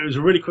 Yeah. It was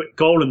a really quick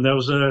goal, and there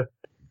was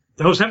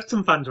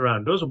Everton fans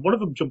around us, and one of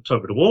them jumped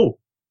over the wall.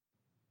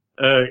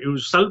 He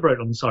was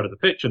celebrating on the side of the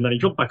pitch, and then he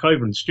jumped back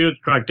over, and the stewards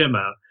dragged him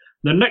out.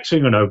 And the next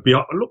thing I know,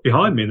 I look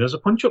behind me, and there's a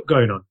punch-up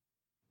going on.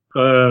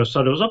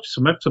 So there was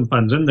obviously some Everton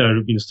fans in there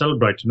who'd been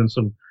celebrating, and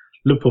some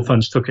Liverpool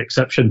fans took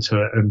exception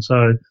to it. And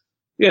so,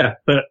 yeah,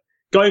 but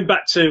going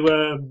back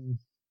to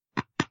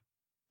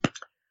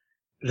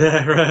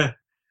they're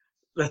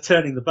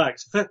turning the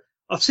backs.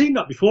 I've seen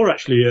that before,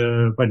 actually,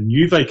 when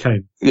Juve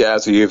came. Yeah,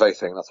 it's a Juve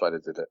thing. That's why they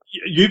did it.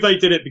 Juve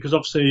did it because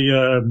obviously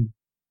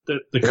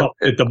the cop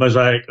did the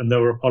mosaic, and they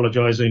were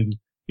apologising.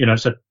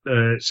 Said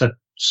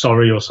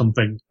sorry or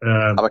something.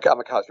 I'm a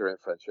casual in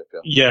friendship.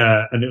 Yeah.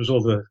 Yeah, and it was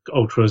all the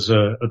ultras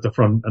at the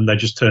front, and they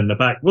just turned their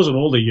back. It wasn't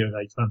all the Juve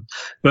fans,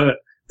 but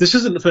this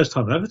isn't the first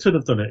time Everton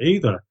have done it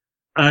either,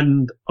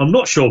 and I'm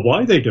not sure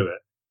why they do it.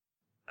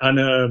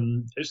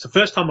 And it's the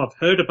first time I've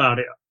heard about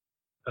it.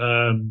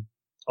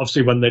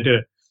 Obviously, when they did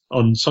it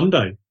on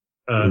Sunday,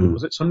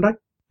 was it Sunday?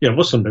 Yeah, it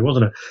was Sunday,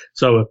 wasn't it?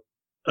 So,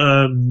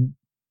 and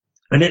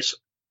it's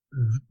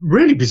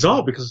really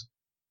bizarre because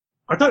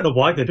I don't know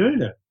why they're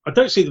doing it. I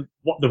don't see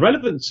what the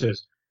relevance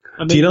is.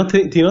 I mean, do you not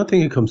think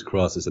it comes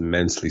across as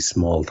immensely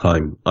small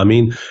time? I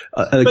mean,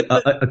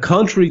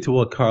 contrary to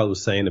what Carl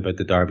was saying about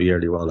the derby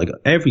earlier on, like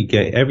every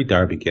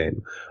derby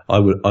game,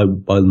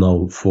 I'll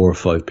know 4 or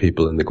 5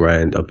 people in the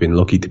ground. I've been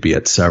lucky to be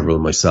at several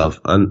myself,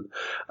 and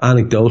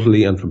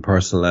anecdotally and from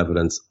personal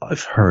evidence,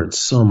 I've heard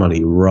so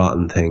many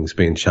rotten things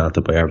being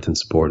chanted by Everton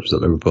supporters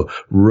at Liverpool.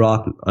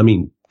 Rotten. I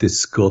mean,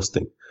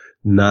 disgusting.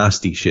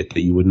 Nasty shit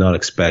that you would not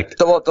expect.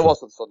 There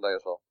was on Sunday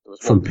as well.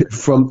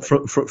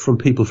 From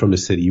people from the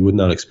city, you would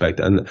not expect.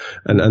 And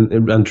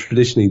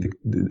traditionally,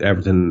 the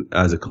Everton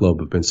as a club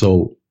have been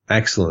so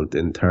excellent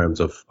in terms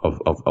of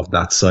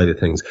that side of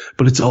things,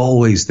 but it's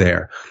always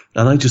there.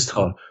 And I just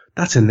thought,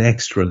 that's an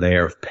extra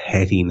layer of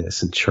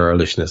pettiness and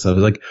churlishness. I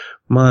was like,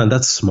 man,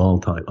 that's small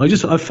time. I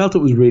felt it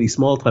was really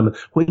small time.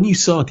 When you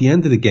saw at the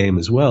end of the game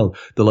as well,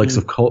 the likes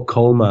of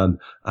Coleman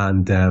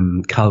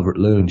and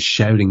Calvert-Lewin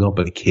shouting up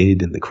at a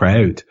kid in the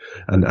crowd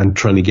and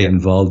trying to get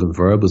involved in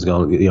verbals,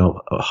 going,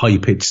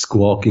 high-pitched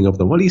squawking up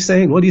them. What are you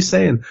saying? What are you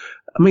saying?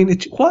 I mean,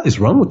 what is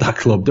wrong with that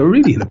club? They're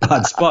really in a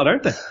bad spot,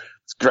 aren't they?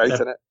 It's great,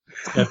 isn't it?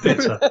 They're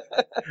bitter.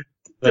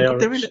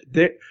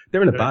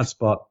 They're in a bad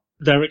spot.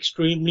 They're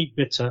extremely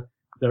bitter.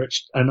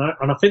 And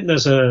I think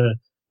there's a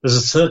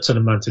certain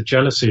amount of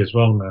jealousy as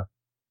well now.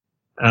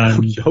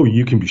 And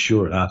you can be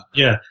sure of that.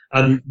 Yeah,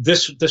 and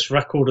this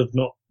record of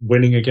not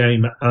winning a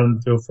game at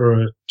Anfield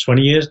for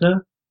 20 years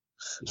now.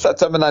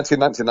 September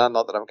 1999,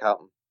 not that I'm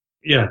counting.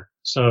 Yeah,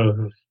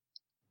 so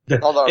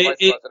although I write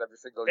it every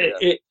single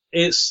year.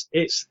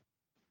 It's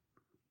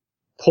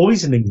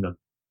poisoning them.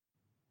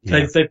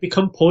 Yeah. They've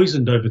become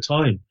poisoned over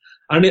time.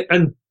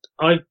 And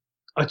I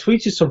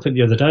tweeted something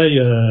the other day.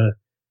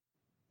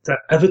 That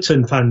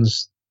Everton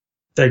fans,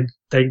 they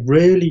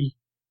really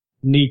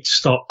need to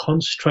start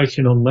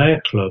concentrating on their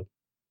club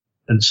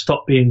and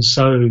stop being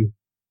so.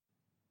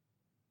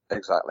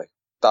 Exactly.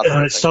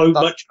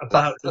 Much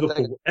about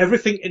Liverpool.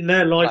 Everything in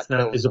their life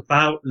now is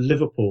about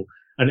Liverpool,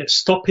 and it's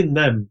stopping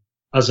them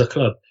as a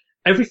club.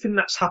 Everything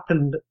that's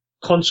happened,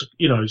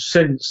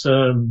 since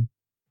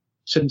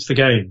the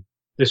game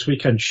this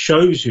weekend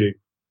shows you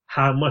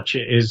how much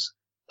it is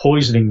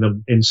poisoning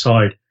them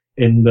inside.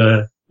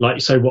 Like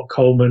you say, what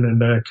Coleman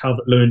and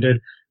Calvert-Lewin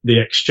did,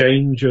 the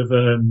exchange of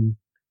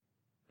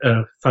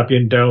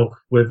Fabian Delph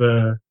with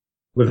a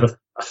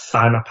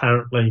fan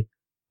apparently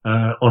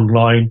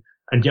online,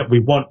 and yet we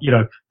want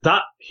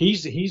that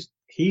he's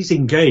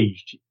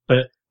engaged,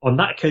 but on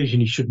that occasion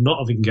he should not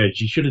have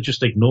engaged. He should have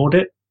just ignored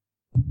it,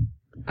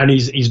 and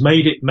he's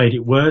made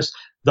it worse.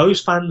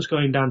 Those fans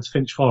going down to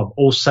Finch Farm,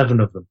 all 7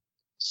 of them,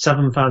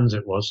 7 fans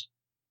it was,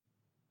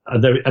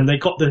 and they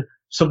got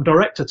some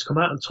director to come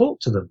out and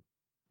talk to them.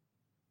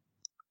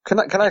 Can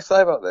I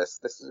say about this?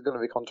 This is going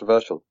to be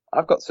controversial.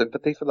 I've got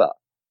sympathy for that.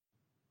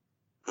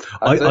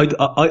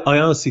 I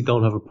honestly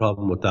don't have a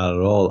problem with that at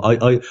all.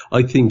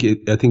 I think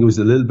it was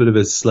a little bit of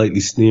a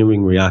slightly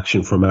sneering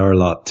reaction from our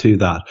lot to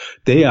that.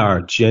 They are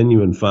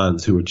genuine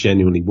fans who are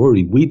genuinely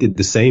worried. We did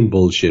the same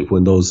bullshit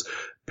when those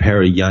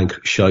pair of Yank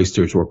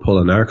shysters were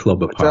pulling our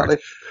club apart.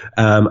 Exactly.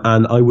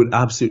 And I would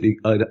absolutely,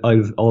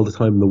 I've all the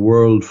time in the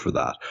world for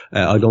that.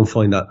 I don't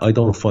find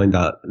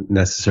that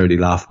necessarily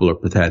laughable or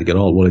pathetic at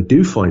all. What I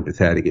do find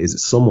pathetic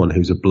is someone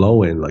who's a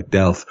blow-in like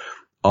Delph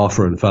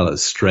offering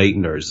fellas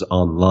straighteners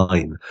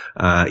online,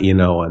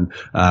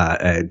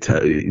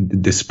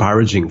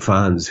 disparaging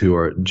fans who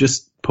are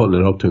just putting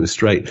it up to him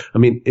straight. I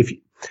mean, if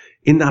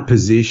in that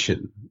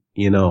position,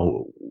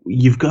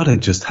 you've got to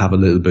just have a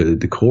little bit of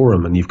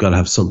decorum and you've got to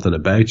have something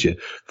about you.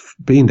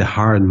 Being the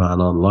hard man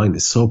online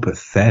is so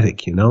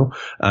pathetic,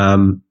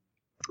 and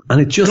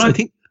it just, I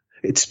think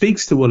it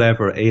speaks to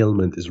whatever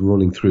ailment is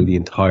running through the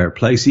entire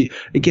place.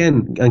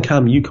 Again, and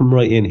Cam, you come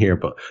right in here,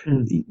 but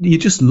you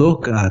just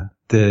look at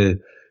the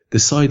the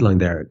sideline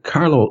there,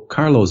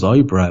 Carlo's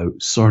eyebrow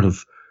sort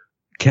of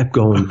kept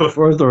going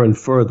further and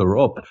further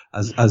up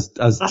as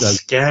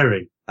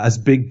scary. As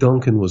Big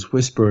Duncan was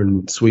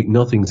whispering sweet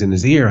nothings in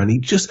his ear, and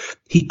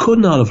he could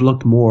not have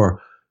looked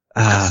more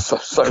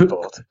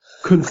bored,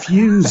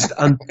 confused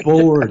and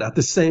bored at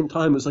the same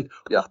time. It was like,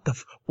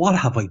 what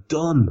have I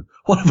done?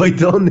 What have I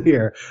done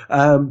here?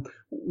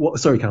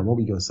 Sorry, Cam, what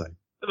were you going to say?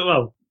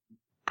 Well,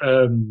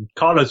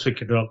 Carlo's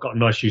thinking, I've got a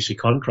nice UC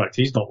contract.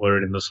 He's not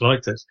worried in the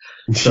slightest.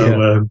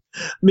 So,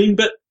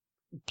 but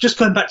just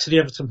going back to the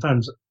Everton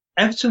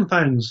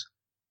fans,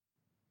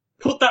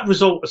 put that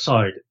result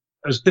aside,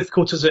 as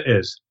difficult as it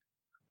is,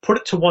 put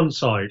it to one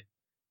side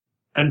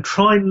and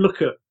try and look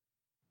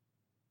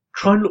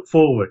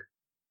forward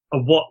at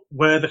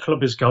where the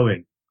club is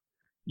going.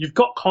 You've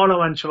got Carlo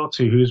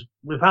Ancelotti, who's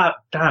without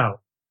doubt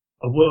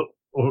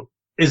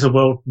was a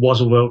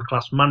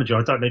world-class manager.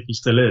 I don't know if he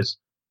still is.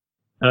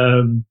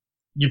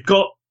 You've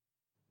got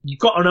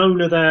an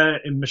owner there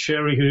in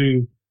Moshiri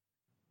who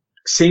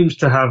seems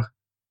to have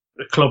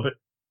the club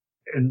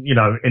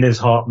in his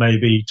heart,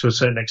 maybe to a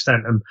certain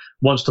extent, and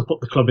wants to put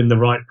the club in the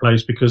right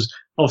place, because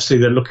obviously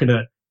they're looking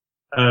at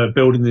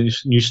building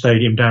this new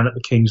stadium down at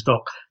the King's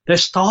Dock. They're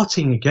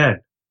starting again,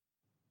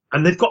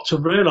 and they've got to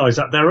realise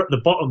that they're at the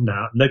bottom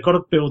now, and they've got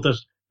to build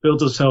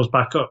themselves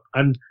back up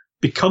and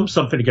become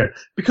something again.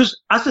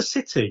 Because as a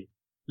city,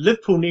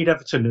 Liverpool need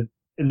Everton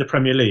in the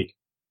Premier League.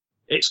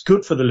 It's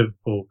good for the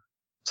Liverpool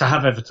to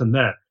have Everton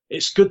there.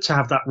 It's good to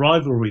have that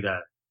rivalry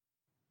there.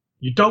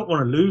 You don't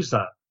want to lose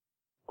that.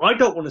 I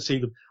don't want to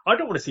see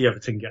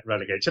Everton get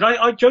relegated.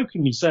 I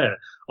jokingly say,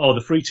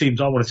 the three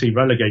teams I want to see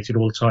relegated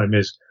all the time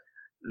is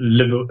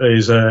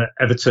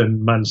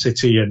Everton, Man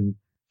City, and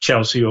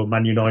Chelsea, or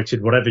Man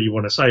United, whatever you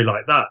want to say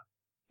like that.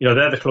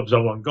 They're the clubs I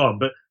want gone.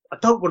 But I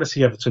don't want to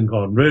see Everton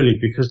gone, really,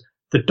 because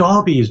the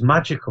derby is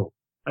magical,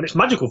 and it's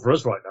magical for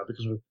us right now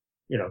because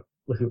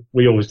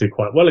we always do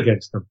quite well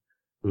against them.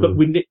 But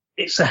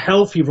it's a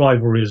healthy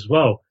rivalry as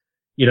well.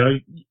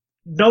 Going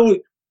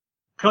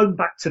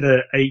back to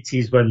the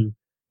 80s when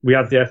we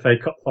had the FA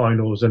Cup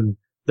finals and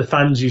the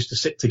fans used to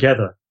sit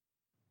together.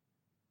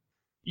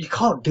 You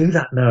can't do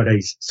that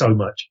nowadays so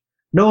much.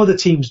 No other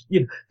teams,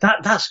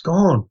 that's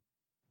gone.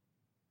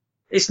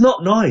 It's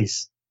not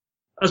nice.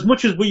 As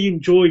much as we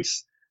enjoyed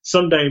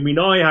Sunday,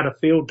 I had a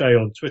field day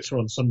on Twitter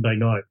on Sunday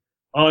night.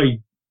 I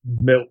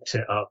milked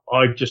it up.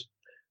 I just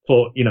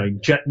thought,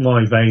 jet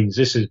my veins.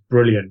 This is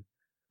brilliant.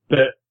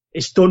 But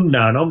it's done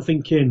now, and I'm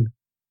thinking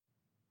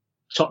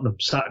Tottenham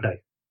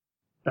Saturday.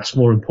 That's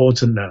more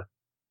important now.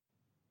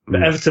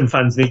 But Everton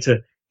fans need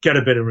to get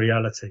a bit of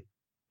reality.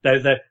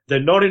 They're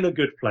not in a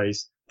good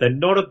place. They're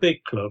not a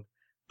big club.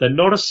 They're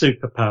not a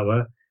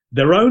superpower.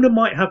 Their owner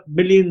might have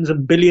millions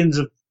and billions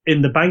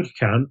in the bank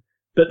account,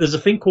 but there's a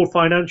thing called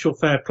financial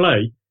fair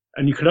play,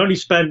 and you can only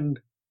spend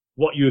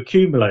what you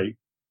accumulate.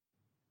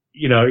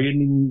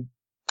 And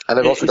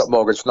they've also got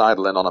Morgan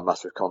Schneiderlin on a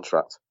massive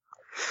contract.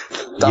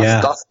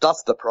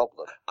 That's the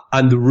problem.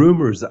 And the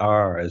rumours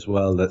are as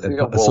well that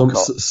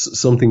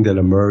something that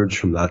emerged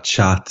from that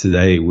chat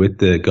today with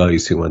the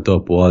guys who went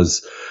up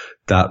was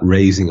that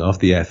raising of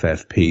the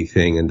FFP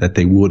thing, and that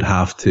they would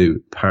have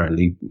to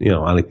apparently,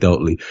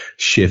 anecdotally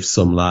shift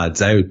some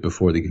lads out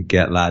before they could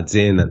get lads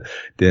in. And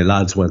the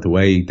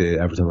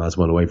Everton lads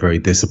went away very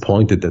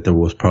disappointed that there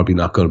was probably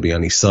not going to be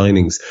any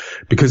signings.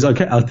 Because I'll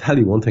tell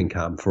you one thing,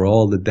 Cam, for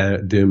all the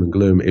doom and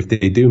gloom, if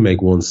they do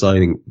make one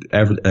signing,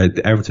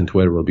 Everton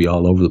Twitter will be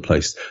all over the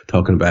place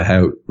talking about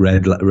how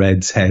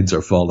Reds heads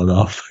are falling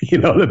off. You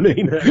know what I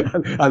mean?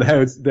 and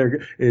how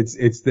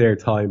it's their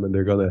time, and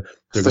they're going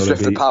to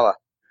shift the power.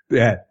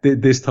 Yeah,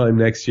 this time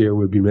next year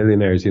we'll be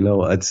millionaires.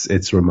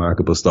 It's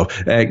remarkable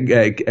stuff.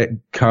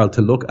 Carl,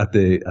 to look at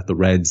the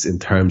Reds in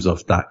terms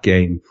of that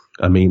game,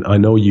 I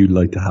know you'd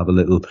like to have a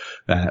little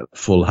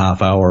full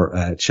half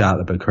hour chat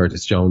about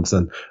Curtis Jones,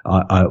 and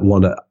I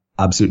want to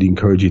absolutely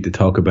encourage you to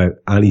talk about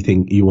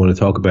anything you want to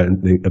talk about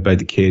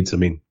the kids.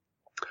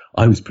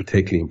 I was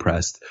particularly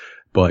impressed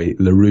by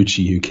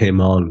Larouci, who came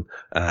on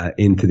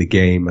into the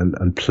game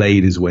and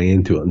played his way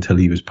into it until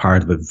he was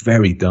part of a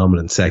very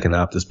dominant second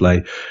half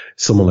display.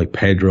 Someone like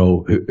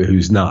Pedro,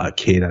 who's not a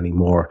kid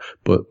anymore,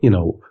 but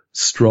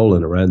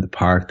strolling around the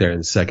park there in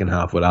the second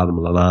half with Adam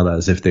Lallana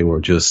as if they were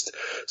just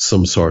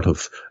some sort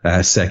of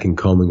second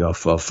coming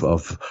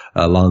of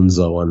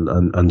Alonso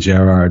and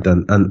Gerrard,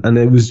 and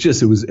it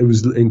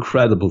was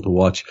incredible to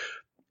watch.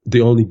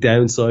 The only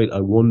downside, I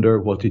wonder,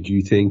 what did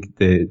you think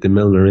the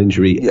Milner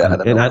injury? Yeah,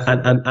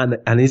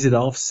 and is it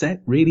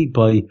offset really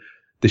by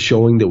the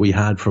showing that we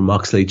had from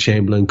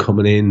Oxlade-Chamberlain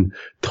coming in,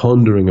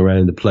 thundering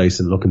around the place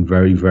and looking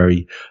very,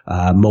 very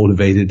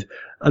motivated,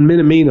 and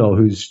Minamino,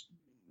 who's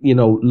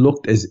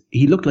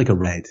looked like a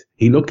red.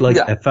 He looked like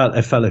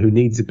a fella who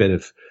needs a bit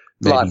of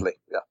lively,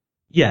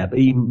 Yeah, but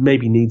he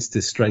maybe needs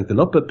to strengthen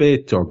up a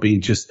bit, or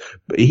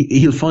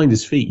he'll find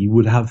his feet. You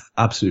would have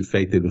absolute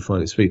faith that he'll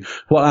find his feet.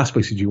 What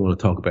aspects did you want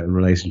to talk about in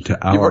relation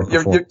to our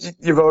performance?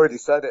 You've already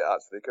said it,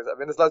 actually, because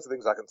there's loads of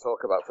things I can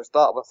talk about. For a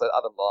start, I said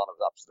Adam Lallana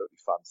was absolutely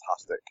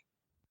fantastic.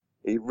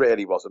 He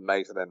really was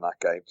amazing in that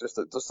game. Just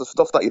the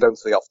stuff that you don't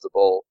see off the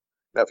ball.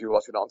 You know, if you're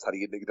watching it on telly,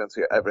 you don't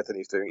see everything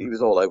he's doing. He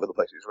was all over the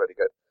place. He was really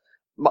good.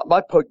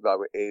 My point,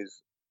 though,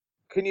 is,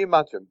 can you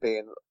imagine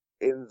being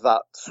in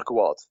that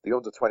squad, the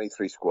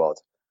under-23 squad,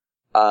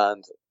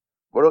 and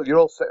you're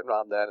all sitting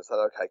around there and said,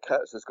 okay,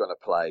 Curtis is going to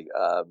play,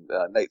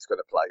 Nate's going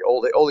to play,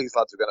 all these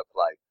lads are going to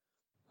play.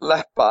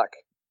 Left back,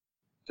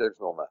 James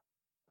Milner.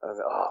 And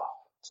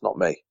it's not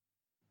me.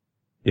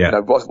 Yeah. You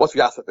know, what's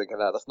Yasser thinking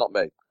there? That's not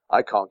me.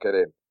 I can't get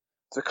in.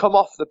 To come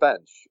off the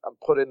bench and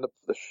put in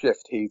the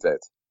shift he did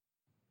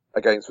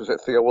against, was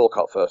it Theo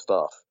Walcott first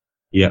half?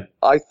 Yeah.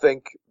 I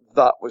think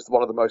that was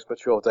one of the most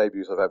mature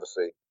debuts I've ever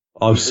seen.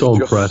 I'm so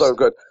impressed. So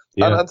good.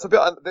 Yeah. And to be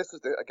honest, this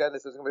is going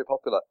to be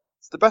popular.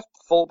 It's the best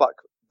fullback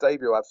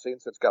debut I've seen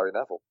since Gary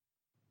Neville.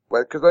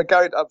 Because when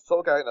I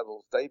saw Gary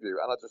Neville's debut,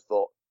 and I just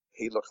thought,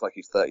 he looks like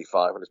he's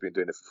 35 and has been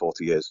doing it for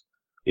 40 years.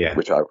 Yeah.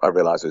 Which I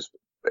realise is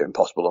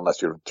impossible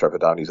unless you're Trevor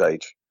Downey's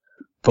age.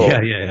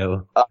 But,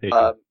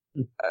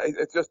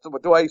 it's just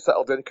the way he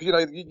settled in, because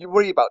you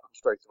worry about them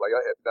straight away.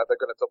 They're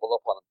going to double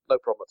up on him. No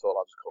problem at all.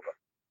 I'll just cover.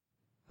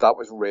 That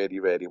was really,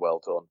 really well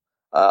done.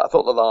 I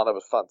thought Lallana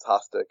was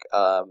fantastic.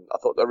 I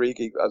thought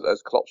Origi,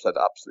 as Klopp said,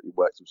 absolutely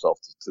worked himself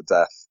to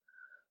death.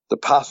 The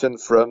passion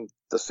from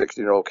the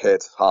 16-year-old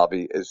kid,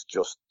 Harvey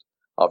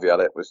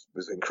Elliott,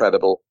 was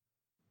incredible.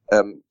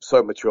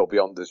 So mature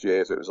beyond his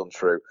years, it was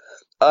untrue.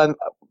 And,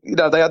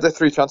 they had their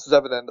 3 chances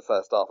every day in the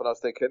first half, and I was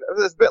thinking, it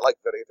was a bit like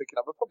Villa, thinking,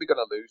 I'm probably going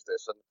to lose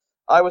this. And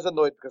I was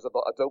annoyed because I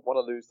thought, I don't want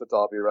to lose the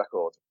Derby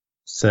record.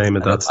 Same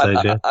at that stage,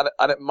 yeah.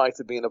 And it might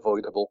have been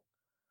avoidable.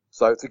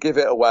 So to give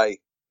it away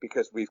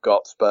because we've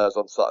got Spurs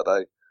on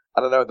Saturday,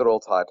 and I know they're all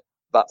tired,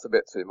 that's a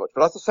bit too much.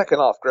 But as the second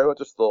half grew, I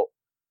just thought,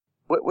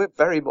 we're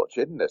very much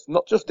in this.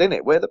 Not just in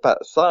it, we're the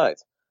better side.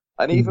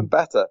 And even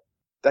better,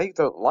 they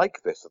don't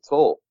like this at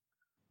all.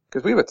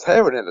 Because we were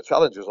tearing in the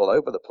challenges all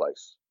over the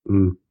place.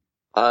 Mm.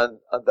 And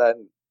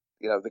then,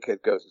 the kid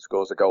goes and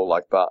scores a goal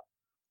like that.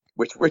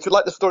 Which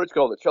like the Sturridge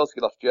goal at Chelsea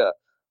last year.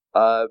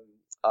 I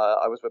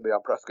was with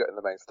Leon Prescott in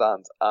the main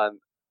stand, and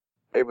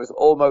it was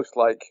almost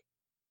like,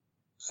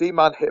 see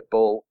man hit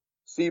ball,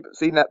 see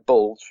net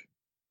bulge,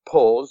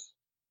 pause,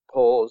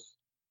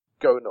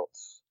 go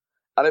nuts.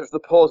 And it was the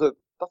pause of,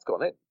 that's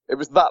gone in. It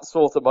was that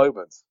sort of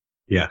moment.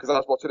 Yeah. Because I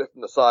was watching it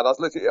from the side. I was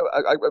literally,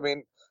 I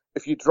mean,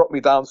 if you dropped me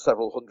down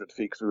several hundred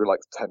feet, because we were like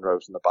 10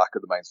 rows in the back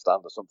of the main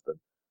stand or something,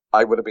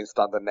 I would have been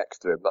standing next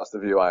to him. That's the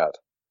view I had.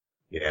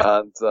 Yeah.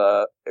 And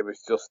it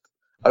was just,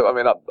 I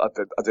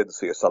didn't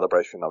see a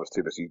celebration. I was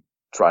too busy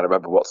trying to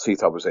remember what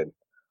seat I was in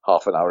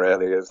half an hour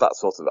earlier. It was that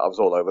sort of, I was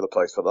all over the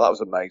place for that. That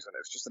was amazing.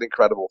 It was just an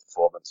incredible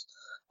performance.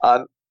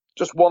 And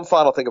just one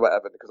final thing about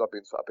Everton, because I've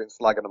been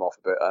slagging them off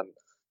a bit. And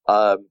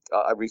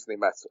I recently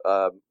met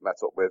up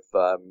with,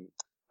 I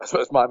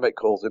suppose my mate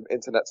calls him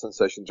internet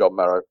sensation John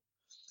Merrow.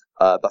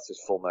 That's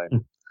his full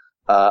name.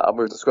 And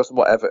we were discussing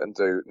what Everton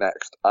do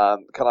next.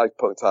 And can I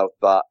point out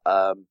that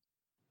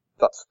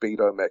that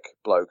Speedo Mick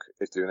bloke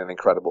is doing an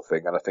incredible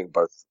thing, and I think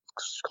both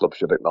clubs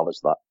should acknowledge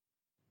that.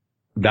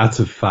 That's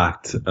a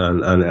fact,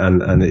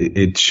 and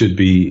it should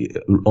be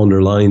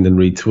underlined and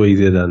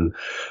retweeted, and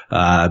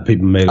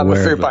people made aware of it.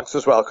 And the food banks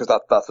as well, because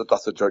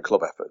that's a joint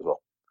club effort as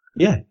well.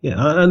 Yeah,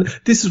 and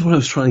this is what I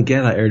was trying to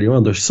get at earlier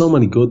on. There's so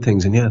many good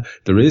things, and yeah,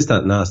 there is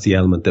that nasty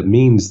element that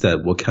means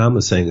that what Cam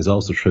was saying is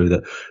also true,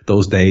 that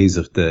those days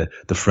of the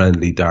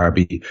friendly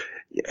derby,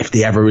 if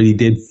they ever really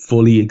did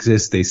fully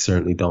exist, they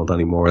certainly don't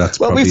anymore.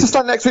 We used to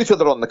stand next to each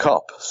other on the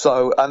cop,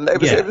 and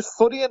it was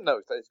funny in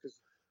those days, because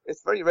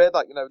it's very rare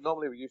that,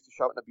 normally we used to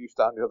shout and abuse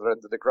down the other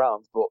end of the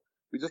ground, but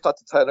we just had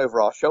to turn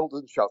over our shoulders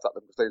and shout at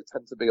them, because they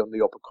tend to be on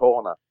the upper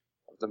corner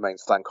of the main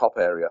stand cop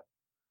area.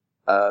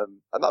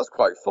 And that was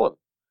quite fun.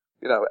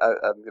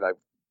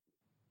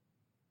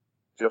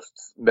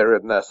 Just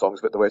mirroring their songs,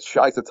 but the word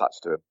shite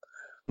attached to him.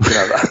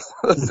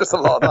 There's just a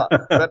lot of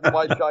that. Red and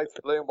white shite,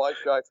 blue and white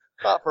shite,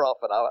 that for half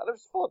an hour, and it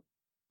was fun.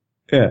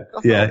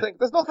 Yeah.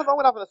 There's nothing wrong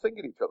with having a sing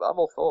at each other. I'm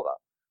all for that.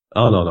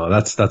 Oh no,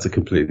 that's a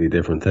completely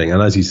different thing.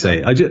 And as you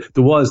say,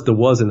 there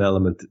was an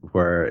element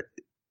where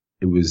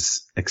it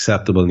was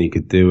acceptable and you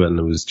could do it, and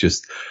it was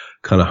just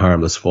kind of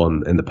harmless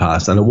fun in the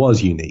past, and it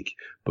was unique.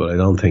 But I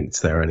don't think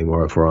it's there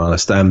anymore, if we're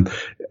honest.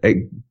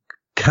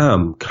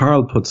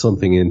 Carl put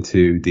something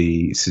into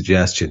the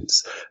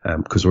suggestions,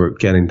 because we're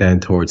getting down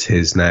towards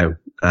his now.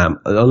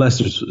 Unless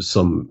there's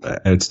some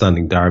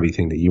outstanding derby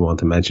thing that you want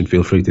to mention,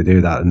 feel free to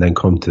do that and then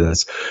come to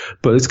this.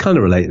 But it's kind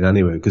of related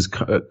anyway, because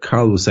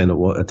Carl was saying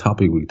that a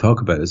topic we talk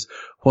about is,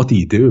 what do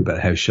you do about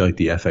how shite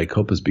the FA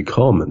Cup has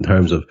become in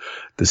terms of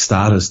the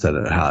status that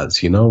it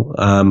has,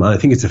 And I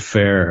think it's a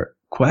fair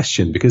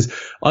question, because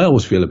I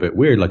always feel a bit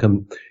weird. Like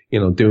I'm,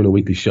 doing a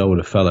weekly show with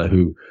a fella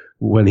who,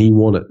 when he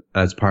won it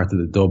as part of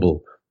the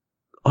double,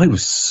 I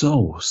was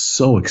so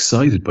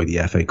excited by the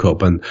FA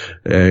Cup, and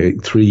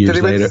 3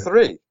 years later. Did he win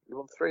 3? He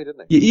won 3,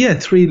 didn't he? Yeah,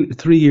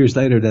 3 years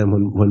later then,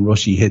 when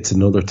Rushy hits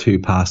another 2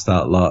 past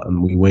that lot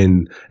and we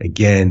win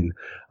again,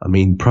 I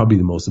mean, probably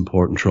the most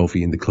important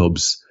trophy in the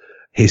club's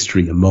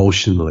history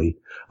emotionally.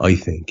 I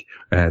think.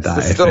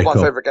 It's still my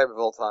favourite game of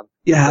all time.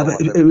 Yeah,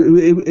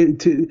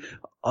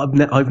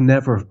 I've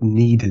never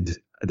needed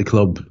the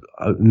club.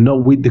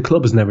 The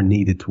club has never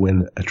needed to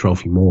win a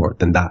trophy more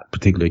than that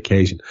particular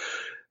occasion.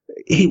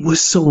 It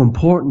was so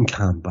important,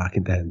 Cam, back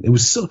then.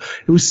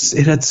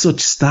 It had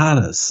such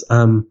status.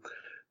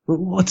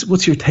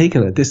 What's your take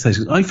on it at this stage?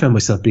 I found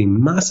myself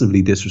being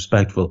massively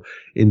disrespectful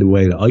in the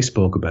way that I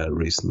spoke about it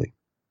recently.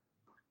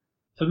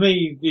 For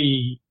me,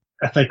 the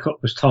FA Cup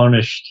was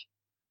tarnished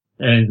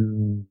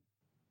in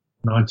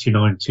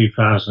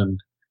 1999-2000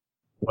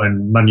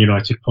 when Man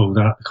United pulled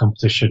out the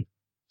competition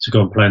to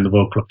go and play in the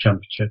World Club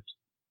Championships.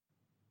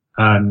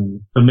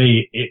 And for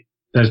me,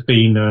 it's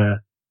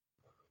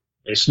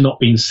not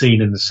been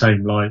seen in the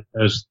same light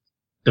as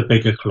the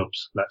bigger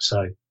clubs, let's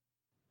say.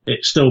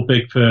 It's still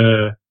big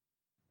for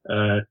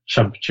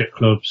Championship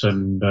clubs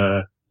and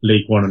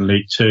League One and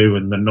League Two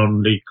and the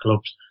non-league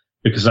clubs,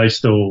 because they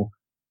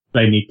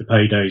need the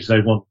paydays.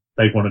 They want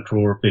to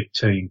draw a big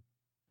team.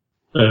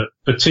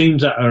 For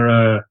teams that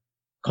are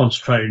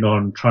concentrating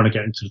on trying to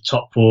get into the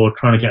top four,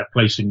 trying to get a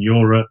place in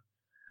Europe,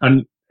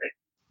 and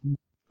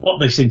what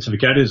they seem to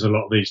forget is a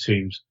lot of these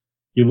teams,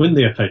 you win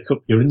the FA Cup,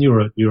 you're in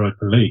the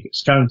Europa League.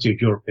 It's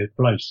guaranteed European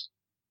place.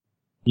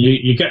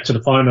 You get to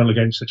the final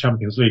against the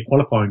Champions League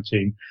qualifying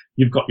team,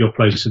 you've got your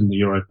place in the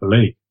Europa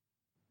League.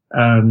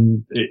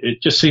 And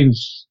it just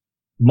seems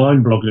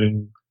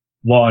mind-boggling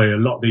why a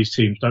lot of these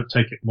teams don't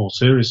take it more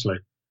seriously.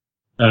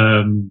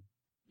 A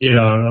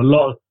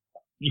lot of,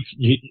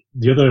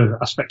 the other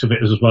aspect of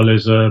it as well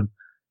is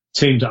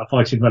teams that are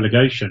fighting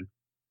relegation.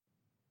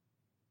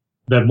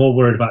 They're more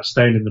worried about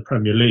staying in the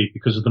Premier League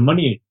because of the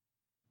money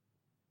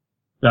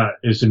that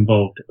is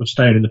involved of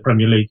staying in the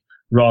Premier League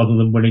rather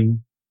than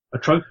winning a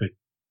trophy.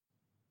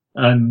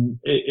 And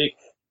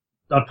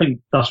I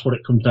think that's what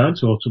it comes down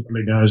to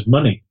ultimately now is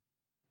money.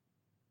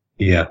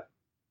 Yeah.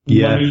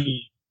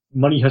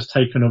 Money has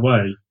taken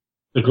away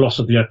the gloss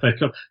of the FA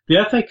Cup.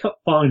 The FA Cup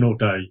final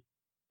day,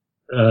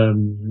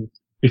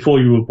 before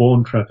you were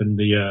born, Trev, in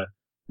the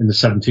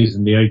 70s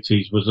and the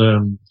 80s was,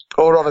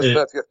 or on his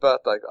 30th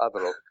birthday, I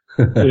don't know.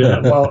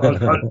 Yeah, well,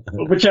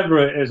 whichever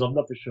it is, I'm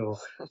not for sure.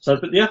 So,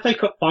 but the FA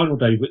Cup final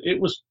day,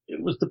 it was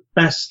the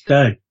best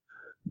day.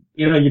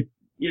 You're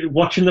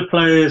watching the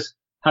players,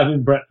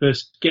 having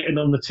breakfast, getting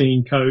on the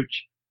team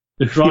coach,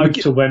 the drive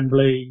to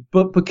Wembley.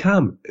 But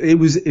Cam, it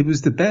was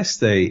the best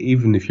day,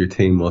 even if your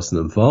team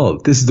wasn't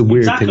involved. This is the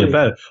weird thing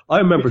about it. I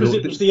remember because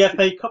it was the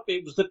FA Cup.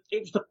 It was the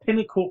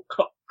pinnacle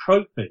cup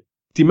trophy.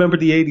 Do you remember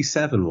the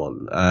 '87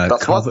 one?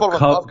 That's what I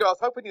was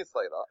hoping you'd say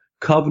that.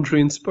 Coventry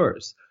and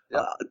Spurs.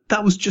 Yeah.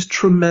 That was just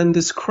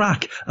tremendous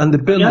crack. And the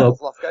build-up,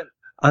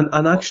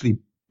 and actually,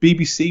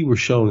 BBC were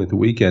showing at the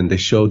weekend, they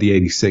showed the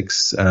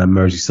 86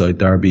 Merseyside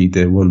derby,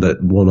 the one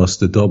that won us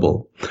the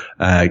double.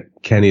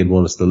 Kenny had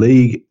won us the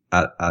league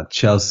at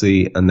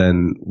Chelsea, and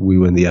then we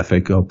win the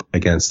FA Cup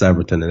against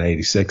Everton in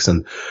 86.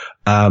 And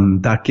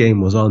that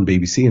game was on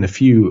BBC, and a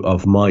few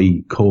of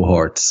my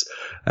cohorts,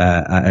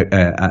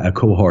 a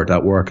cohort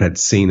at work had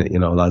seen it,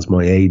 lads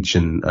my age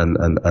and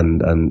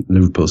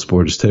Liverpool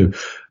supporters too.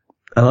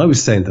 And I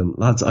was saying to them,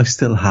 lads, I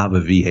still have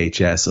a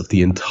VHS of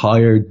the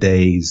entire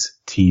day's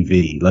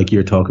TV, like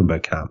you're talking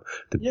about, Cam.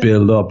 The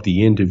build-up,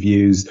 the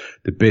interviews,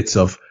 the bits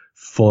of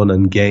fun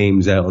and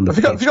games out on the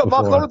pitch. Have you got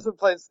Mark Lawrenson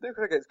playing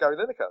snooker against Gary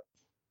Lineker?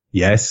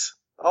 Yes.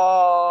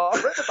 Oh,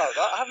 I've read about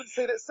that. I haven't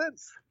seen it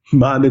since.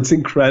 Man, it's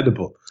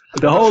incredible.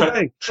 The whole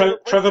thing.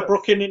 Trevor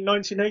Brooking in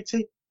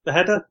 1980, the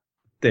header.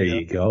 There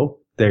you go.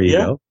 There you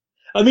go.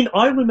 I mean,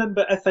 I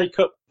remember FA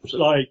Cup,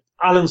 like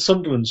Alan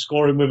Sunderland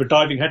scoring with a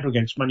diving header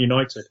against Man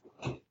United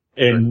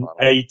in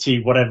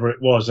 80, whatever it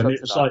was. And 79.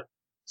 It was like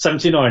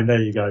 79,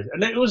 there you go.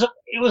 And it was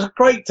a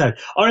great day.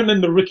 I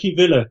remember Ricky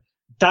Villa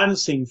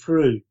dancing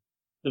through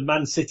the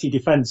Man City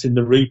defence in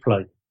the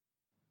replay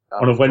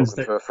on a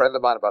Wednesday. For a friend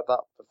of mine about that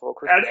before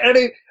Christmas.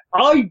 And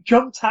I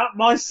jumped out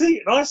my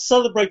seat and I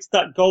celebrated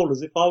that goal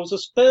as if I was a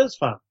Spurs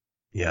fan.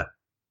 Yeah.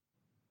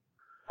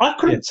 I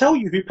couldn't tell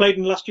you who played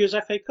in last year's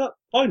FA Cup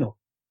final.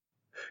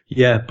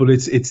 Yeah, but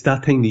it's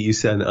that thing that you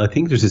said. I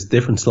think there's this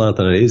different slant,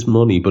 and it is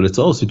money, but it's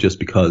also just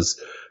because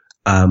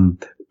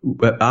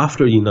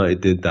after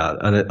United did that,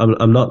 and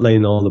I'm not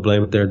laying all the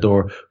blame at their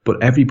door,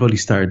 but everybody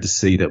started to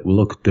see that, well,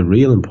 look, the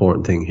real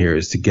important thing here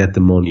is to get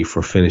the money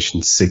for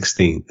finishing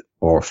 16th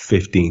or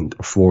 15th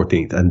or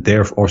 14th, and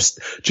therefore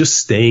just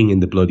staying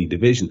in the bloody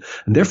division.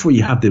 And therefore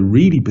you have the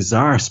really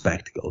bizarre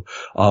spectacle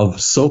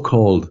of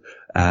so-called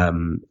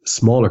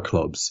smaller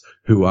clubs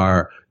who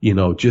are,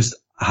 just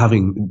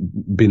having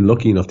been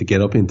lucky enough to get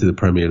up into the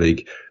Premier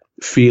League,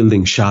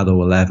 fielding shadow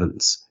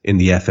 11s in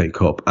the FA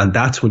Cup. And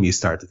that's when you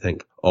start to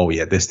think, oh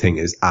yeah, this thing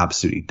is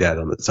absolutely dead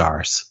on its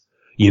arse.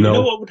 You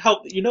know what would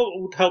help? You know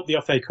what would help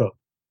the FA Cup?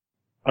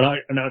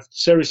 And I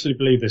seriously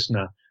believe this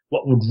now.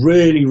 What would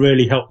really,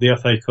 really help the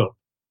FA Cup?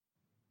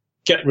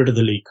 Get rid of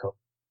the League Cup.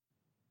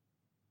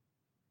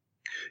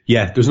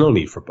 Yeah, there's no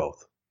need for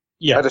both.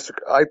 Yeah.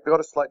 I've got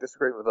a slight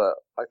disagreement with that.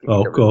 I think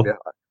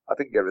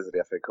you get rid of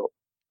the FA Cup.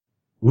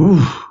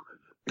 Ooh.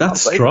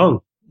 That's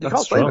strong. You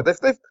can't blame it.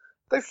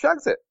 They've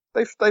shagged it.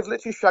 they've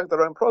literally shagged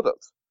their own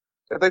product.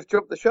 They've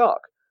jumped the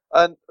shark.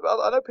 And I know a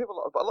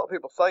lot of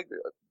people say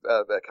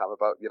Cam,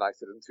 about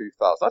United in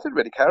 2000. I didn't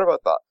really care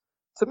about that.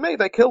 To me,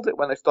 they killed it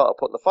when they started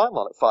putting the final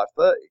on at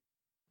 5:30.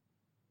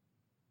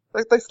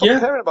 They stopped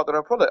caring about their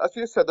own product. As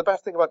you said, the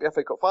best thing about the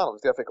FA Cup final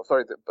was the FA Cup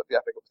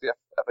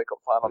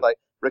final day,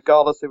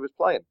 regardless who was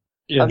playing.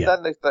 Yeah. And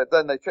then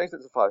they changed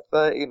it to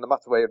 5:30, and no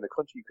matter where in the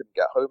country, you couldn't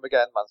get home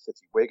again. Man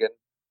City, Wigan,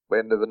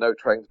 when there were no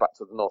trains back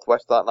to the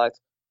northwest that night,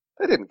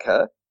 they didn't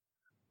care.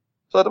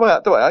 So the way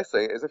I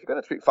see it is, if you're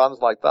going to treat fans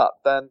like that,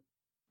 then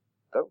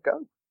don't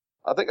go.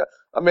 I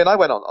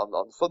went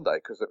on Sunday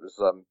because it was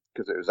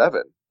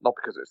Everton, not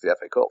because it was the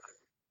FA Cup.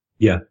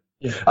 Yeah.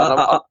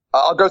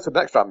 I'll go to the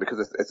next round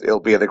because it'll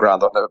be in the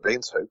ground I've never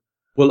been to.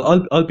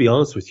 Well, I'll be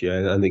honest with you,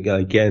 and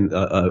again,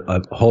 I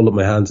hold up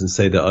my hands and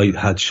say that I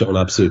had shown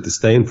absolute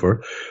disdain for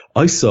it.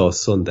 I saw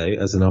Sunday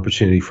as an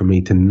opportunity for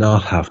me to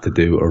not have to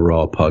do a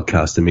Raw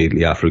podcast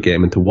immediately after a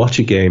game and to watch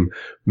a game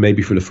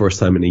maybe for the first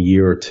time in a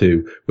year or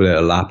two without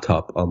a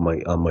laptop on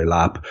my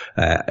lap,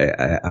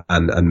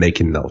 and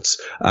making notes.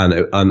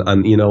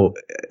 And you know,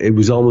 it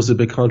was almost a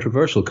bit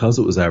controversial because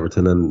it was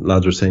Everton and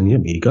lads were saying, yeah,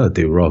 but you got to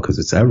do Raw because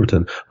it's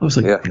Everton. I was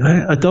like,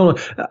 I don't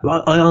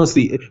know. I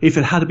honestly, if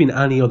it had been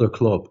any other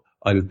club,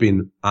 I'd have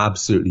been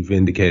absolutely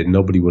vindicated.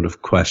 Nobody would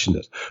have questioned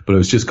it. But it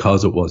was just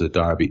because it was a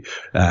derby,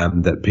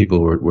 that people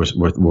were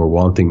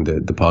wanting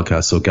the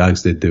podcast. So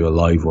Gags did do a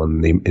live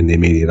one in the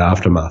immediate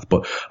aftermath.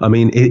 But I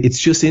mean, it's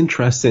just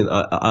interesting.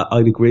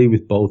 I'd agree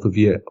with both of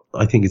you.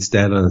 I think it's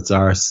dead on its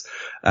arse.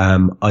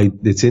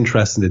 It's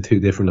interesting, the two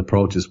different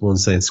approaches. One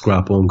saying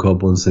scrap one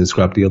club, one saying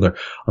scrap the other.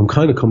 I'm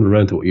kind of coming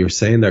around to what you're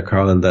saying there,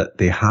 Carlin, that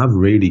they have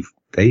really,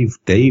 they've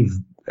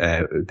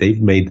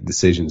made the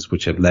decisions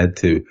which have led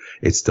to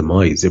its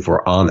demise, if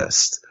we're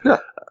honest. Yeah.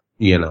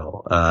 You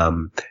know,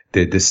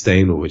 the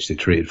disdain with which they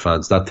treated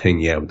fans, that thing,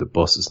 with the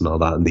buses and all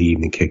that and the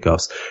evening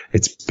kickoffs,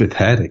 it's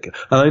pathetic.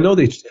 And I know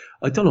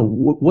I don't know,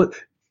 what,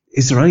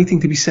 is there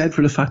anything to be said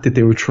for the fact that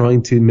they were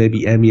trying to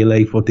maybe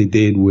emulate what they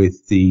did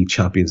with the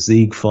Champions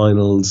League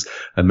finals?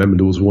 I remember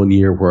there was one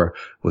year where,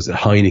 was it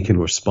Heineken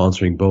were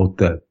sponsoring both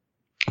the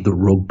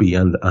rugby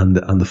and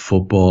the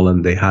football,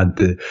 and they had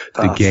the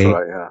game,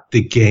 right, yeah.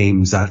 The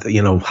games at,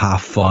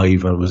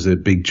 5:30, and it was a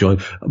big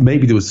joint.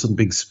 Maybe there was some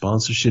big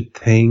sponsorship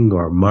thing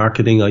or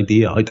marketing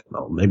idea. I don't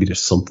know. Maybe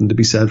there's something to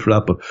be said for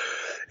that, but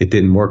it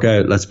didn't work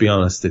out. Let's be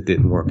honest. It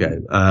didn't work out.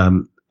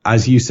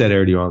 As you said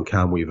earlier on,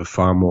 Cam, we have a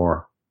far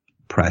more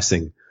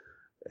pressing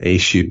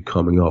issue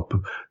coming up.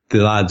 The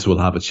lads will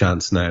have a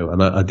chance now.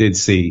 And I did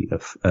see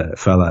a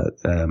fella,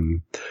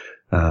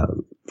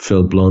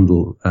 Phil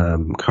Blundell,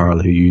 Carl,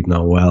 who you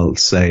know well,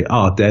 say,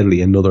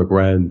 deadly, another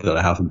ground that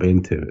I haven't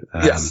been to,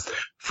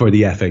 for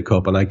the FA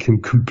Cup. And I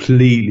can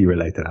completely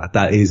relate to that.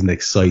 That is an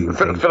exciting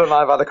thing. Phil and I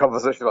have had a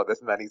conversation about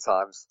this many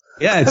times.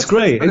 Yeah, it's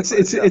great.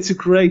 It's a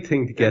great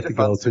thing to get to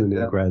go to a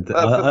new ground. Phil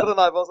and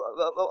I have also,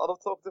 I love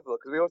talking to Phil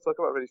because we always talk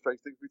about really strange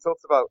things. We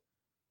talked about,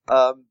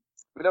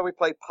 we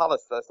played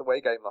Palace first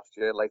away game last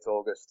year, late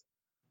August.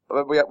 I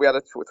mean, we had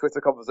a Twitter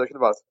conversation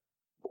about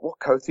what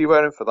coat are you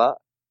wearing for that?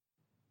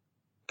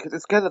 Because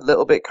it's getting a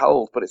little bit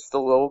cold, but it's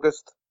still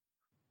August.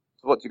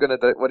 So what are you going to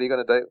do?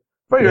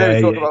 Very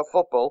rarely talk about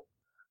football.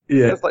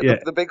 Yeah, just like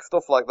the big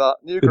stuff like that.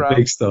 New ground.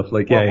 The big stuff,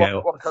 like,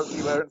 What coat are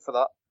you wearing for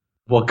that?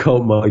 What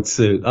coat might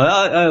suit?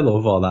 I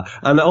love all that.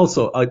 And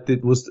also,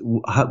 was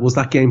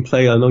that game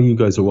play? I know you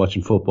guys were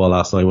watching football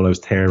last night when I was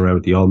tearing around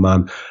with the old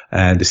man,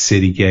 and the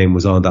City game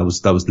was on. That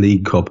was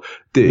League Cup.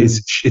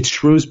 It's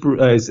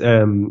Shrewsbury,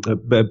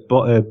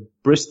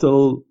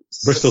 Bristol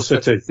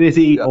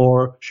City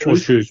or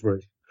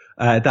Shrewsbury.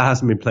 That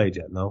hasn't been played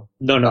yet, no?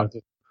 No.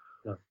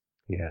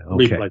 Yeah,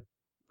 okay.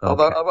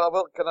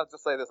 Although, can I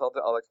just say this?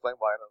 I'll explain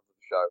why I'm on the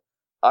show.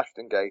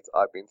 Ashton Gate,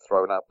 I've been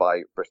thrown out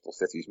by Bristol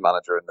City's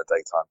manager in the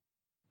daytime.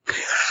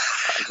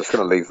 I'm just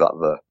going to leave that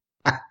there.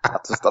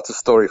 That's a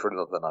story for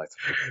another night.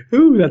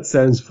 Ooh, that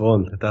sounds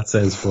fun.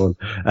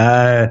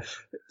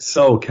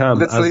 So, Cam,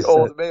 me and my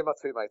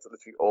two mates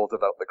literally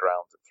ordered out the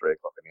ground at 3:00 in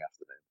the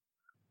afternoon.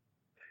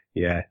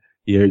 Yeah.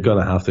 You're going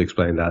to have to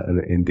explain that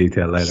in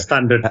detail later.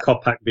 Standard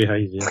Copac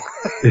behaviour.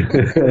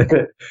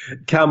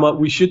 Cam,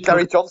 we should...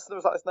 Gary Johnson,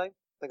 was that his name?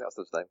 I think that's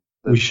his name.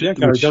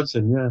 Gary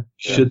Johnson, yeah.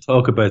 Should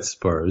talk about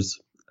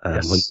Spurs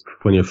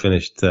when you're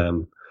finished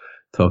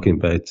talking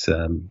about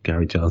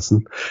Gary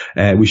Johnson.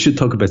 We should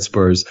talk about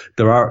Spurs.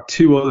 There are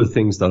two other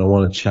things that I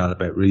want to chat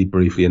about really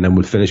briefly, and then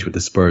we'll finish with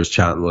the Spurs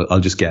chat, and I'll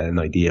just get an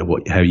idea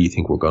how you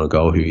think we're going to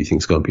go, who you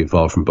think is going to be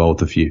involved from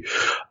both of you.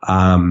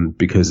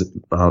 Because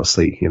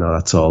honestly,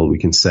 that's all we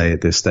can say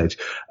at this stage.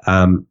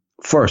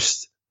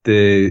 First,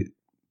 I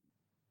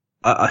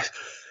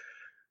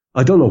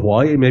don't know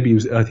why. Maybe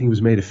I think it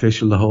was made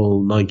official, the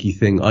whole Nike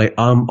thing.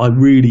 I'm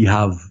worried.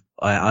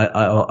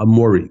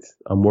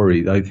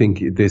 I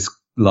think this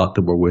lot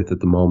that we're with at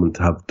the moment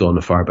have done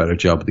a far better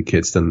job with the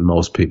kids than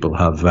most people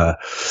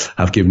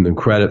have given them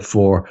credit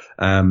for.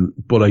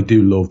 But I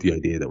do love the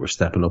idea that we're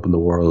stepping up in the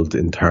world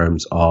in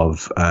terms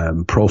of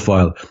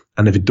profile.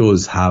 And if it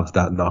does have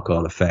that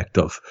knock-on effect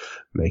of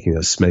making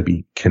us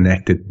maybe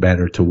connected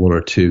better to one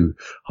or two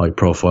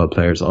high-profile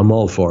players, I'm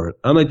all for it.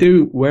 And I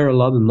do wear a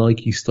lot of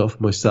Nike stuff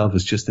myself.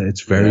 It's just that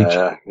it's very...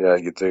 Yeah,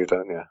 you do,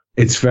 don't you?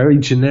 It's very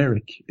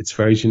generic.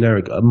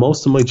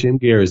 Most of my gym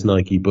gear is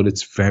Nike, but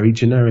it's very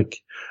generic.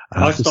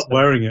 I stopped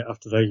wearing it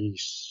after they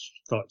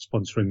started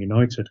sponsoring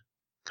United.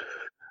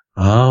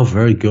 Oh,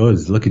 very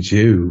good. Look at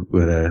you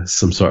with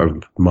some sort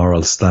of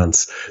moral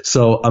stance.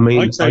 So, I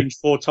mean... I changed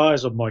 4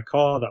 tyres on my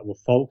car that were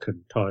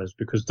Falcon tyres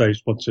because they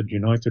sponsored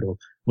United, or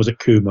was it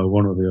Kumo,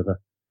 one or the other?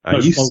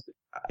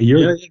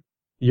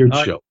 You're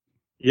joking.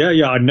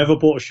 Yeah, I never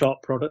bought a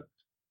Sharp product.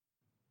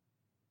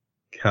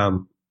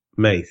 Cam,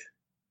 mate.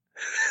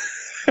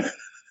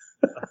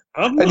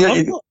 I'm not.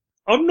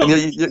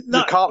 You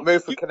can't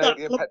move for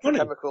Canadian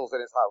petrochemicals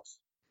in his house.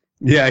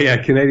 Yeah,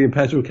 Canadian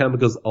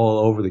petrochemicals all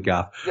over the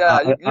gaff.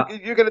 Yeah,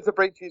 you get into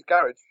Breachy's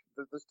garage.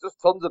 There's just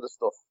tons of the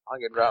stuff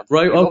hanging around.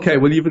 Right, okay,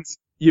 well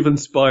you've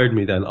inspired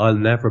me then. I'll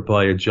never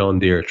buy a John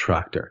Deere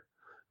tractor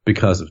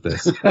because of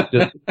this.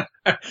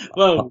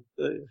 Well,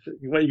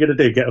 what are you going to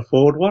do, get a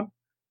Ford one?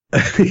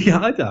 Yeah,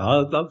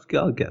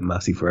 I'll get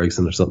Massey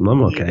Ferguson or something.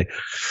 I'm okay.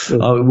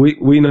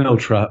 We know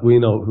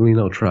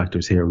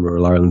tractors here in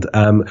rural Ireland.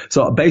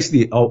 So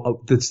basically,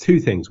 there's 2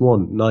 things.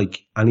 One,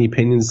 Nike. Any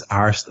opinions?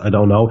 Arst? I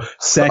don't know.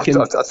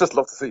 Second, I'd just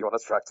love to see you on a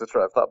tractor,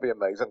 Trev. That'd be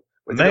amazing.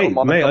 With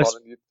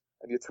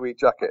your tweed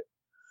jacket.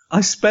 I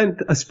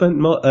spent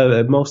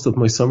most of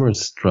my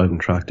summers driving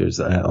tractors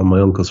on my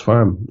uncle's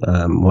farm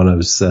when I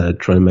was trying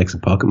to make some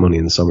pocket money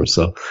in the summer.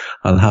 So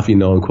I'll have you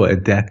know I'm quite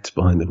adept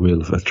behind the wheel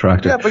of a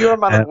tractor. Yeah, but you're a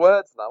man of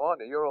words now,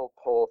 aren't you? You're all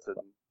ported.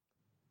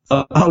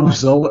 I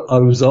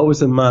was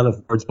always a man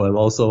of words, but I'm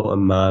also a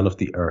man of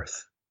the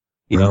earth.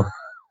 You know.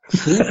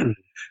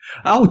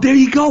 Oh, there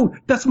you go.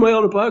 That's my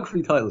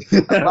autobiography title.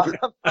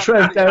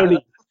 Trev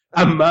Downey.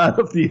 A man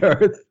of the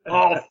earth.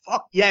 Oh,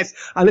 fuck yes.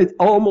 And it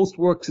almost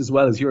works as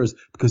well as yours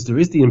because there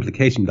is the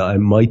implication that I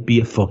might be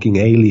a fucking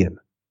alien.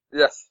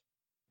 Yes.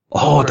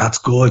 Oh, that's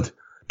good.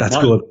 That's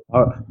good.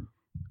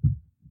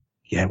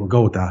 Yeah, we'll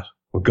go with that.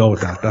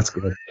 That's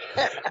good.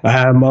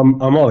 I'm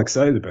all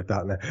excited about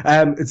that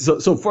now.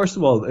 So first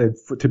of all,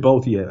 to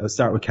both of you, I'll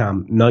start with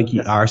Cam,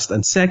 Nike arst.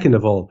 And second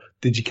of all,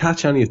 did you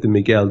catch any of the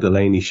Miguel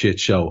Delaney shit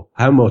show?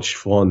 How much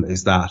fun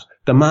is that?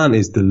 The man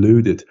is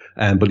deluded,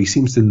 but he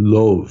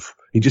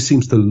just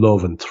seems to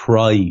love and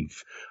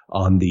thrive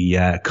on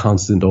the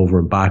constant over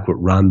and back with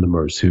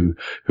randomers who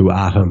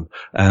at him.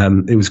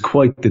 It was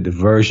quite the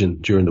diversion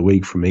during the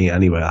week for me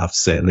anyway, I have to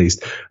say at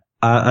least.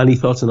 Any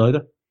thoughts on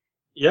either?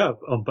 Yeah,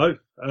 on both.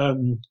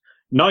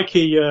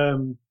 Nike,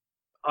 I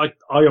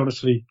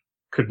honestly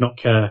could not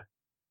care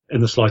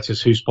in the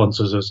slightest who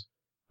sponsors us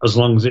as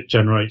long as it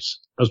generates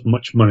as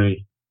much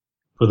money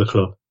for the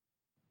club.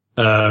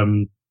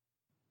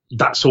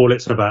 That's all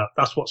it's about.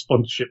 That's what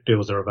sponsorship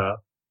deals are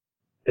about.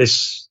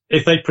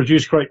 If they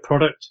produce great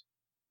product,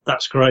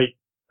 that's great.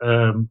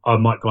 I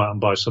might go out and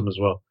buy some as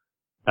well.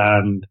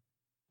 And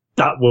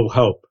that will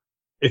help.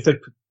 If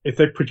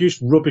they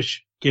produce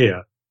rubbish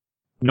gear,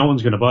 no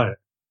one's going to buy it.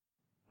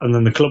 And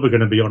then the club are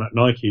going to be on at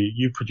Nike.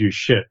 You produce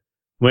shit.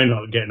 We're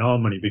not getting our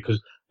money because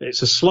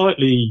it's a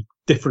slightly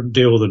different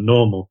deal than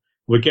normal.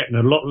 We're getting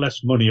a lot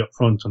less money up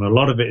front, and a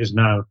lot of it is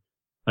now,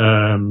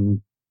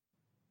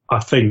 I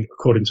think,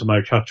 according to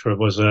Mo Chatra,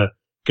 was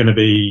going to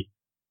be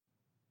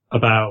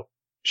about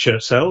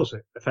shirt sales.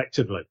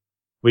 Effectively,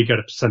 we get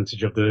a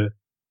percentage of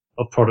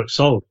products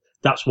sold.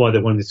 That's why they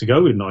wanted to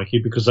go with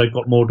Nike, because they've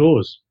got more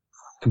doors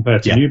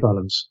compared to New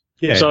Balance.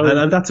 Yeah, so,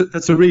 and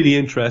that's a really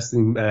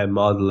interesting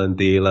model and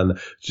deal, and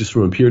just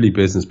from a purely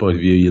business point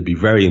of view, you'll be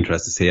very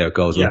interested to see how it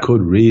goes. Yeah. It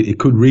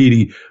could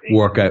really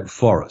work out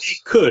for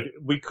us.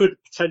 We could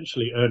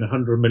potentially earn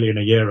 100 million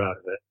a year out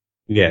of it.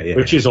 Yeah.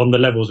 Which is on the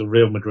levels of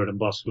Real Madrid and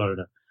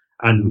Barcelona.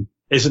 And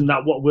isn't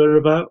that what we're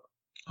about?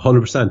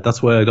 100%.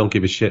 That's why I don't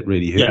give a shit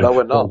really. Yeah. No,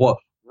 we're not. What?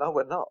 No,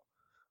 we're not.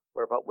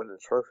 We're about winning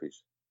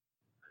trophies.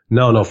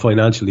 No,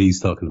 financially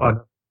he's talking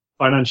about.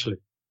 Financially.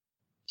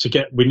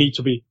 We need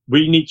to be,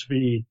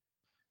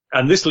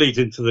 and this leads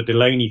into the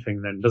Delaney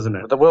thing then, doesn't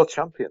it? The world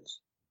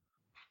champions.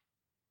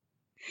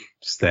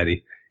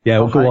 Steady. Yeah,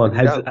 well, go on.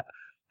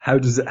 How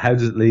does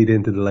it lead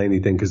into the Delaney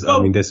thing? Because, I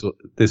mean, this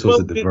was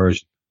a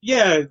diversion.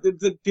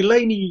 The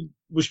Delaney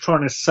was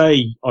trying to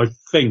say, I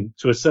think,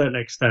 to a certain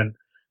extent,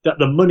 that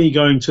the money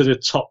going to the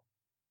top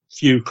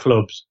few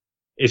clubs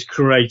is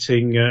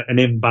creating an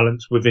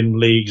imbalance within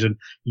leagues, and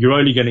you're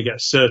only going to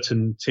get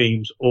certain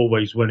teams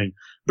always winning.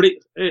 But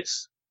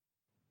it's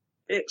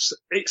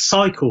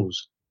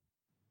cycles.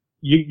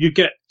 You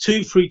get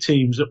 2-3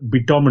 teams that will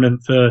be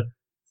dominant for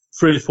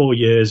 3 or 4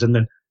 years, and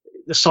then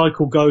the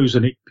cycle goes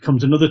and it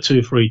becomes another 2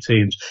 or 3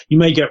 teams. You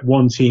may get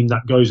one team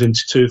that goes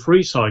into 2 or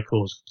 3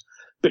 cycles,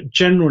 but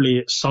generally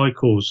it's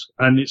cycles,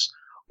 and it's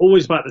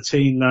always about the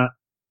team that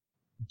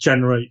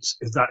generates,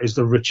 if that is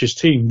the richest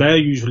team. They're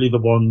usually the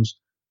ones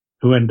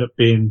who end up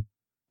being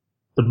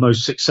the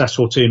most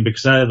successful team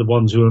because they're the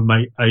ones who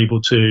are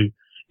able to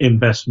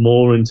invest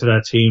more into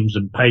their teams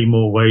and pay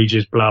more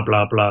wages, blah,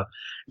 blah, blah.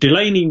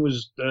 Delaney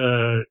was,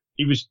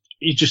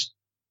 he's just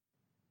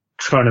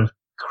trying to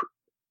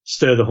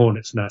stir the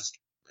hornet's nest.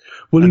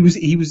 Well,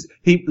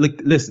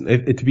 listen,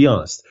 to be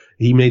honest,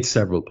 he made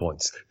several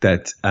points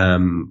that,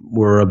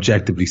 were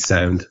objectively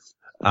sound.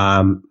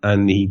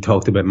 And he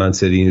talked about Man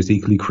City and was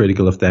equally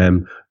critical of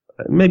them.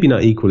 Maybe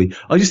not equally.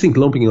 I just think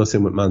lumping us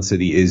in with Man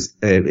City is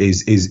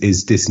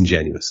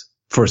disingenuous.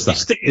 First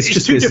off, it's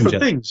just two different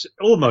things.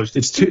 Almost.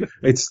 It's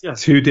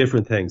two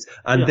different things.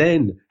 And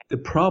then the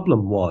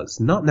problem was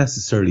not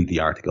necessarily the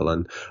article.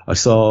 And I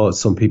saw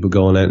some people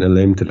going out on a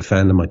limb to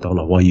defend him. I don't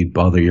know why you'd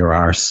bother your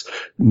arse,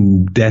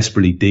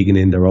 desperately digging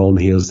in their own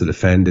heels to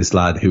defend this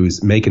lad who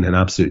is making an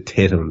absolute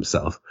tit of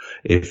himself.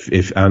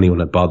 If anyone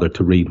had bothered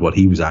to read what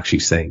he was actually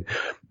saying.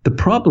 The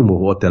problem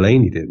with what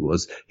Delaney did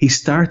was he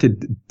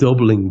started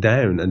doubling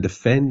down and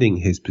defending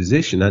his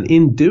position. And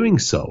in doing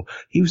so,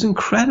 he was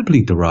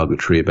incredibly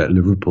derogatory about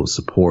Liverpool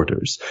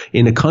supporters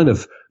in a kind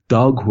of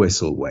dog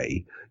whistle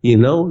way,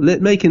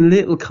 making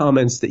little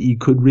comments that you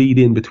could read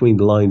in between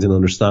the lines and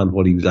understand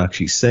what he was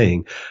actually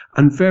saying,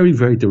 and very,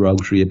 very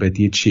derogatory about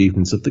the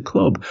achievements of the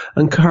club.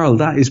 And Carl,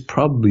 that is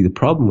probably the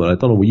problem. I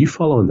don't know, were you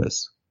following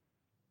this?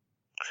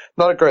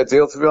 Not a great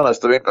deal, to be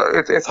honest. I mean,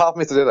 it's hard for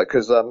me to do that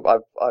because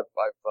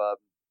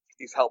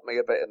he's helped me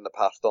a bit in the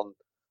past on,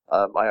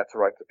 I had to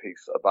write a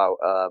piece about,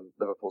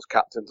 Liverpool's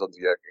captains under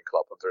Jurgen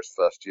Klopp under his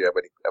first year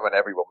when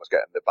everyone was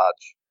getting the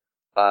badge.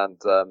 And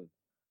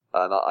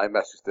I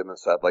messaged him and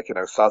said,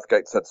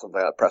 Southgate said something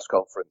at a press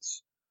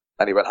conference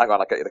and he went, hang on,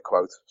 I'll get you the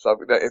quote. So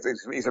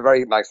he's a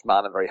very nice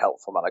man and very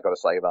helpful man. I got to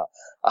say that.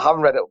 I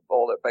haven't read it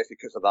all basically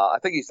because of that. I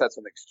think he said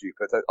something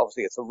stupid.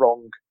 Obviously it's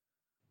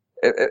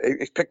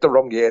he's picked the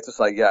wrong year to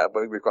say,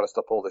 we've got to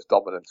stop all this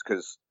dominance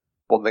because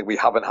one thing we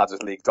haven't had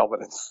is league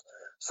dominance.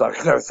 So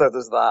there's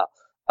that.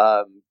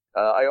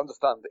 I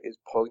understand his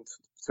point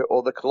to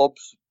other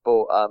clubs,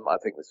 but I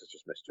think this is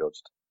just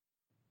misjudged.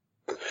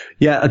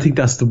 Yeah, I think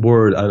that's the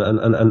word,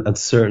 and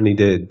certainly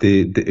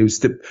it was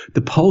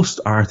the post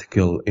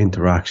article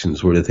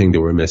interactions were the thing that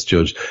were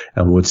misjudged,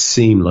 and would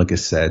seem, like I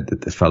said,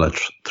 that the fella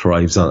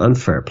thrives on, and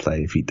fair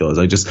play if he does.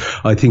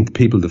 I think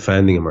people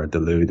defending him are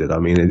deluded. I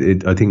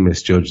mean, I think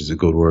misjudged is a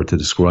good word to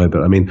describe it.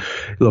 I mean,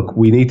 look,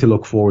 we need to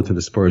look forward to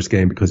the Spurs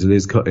game because it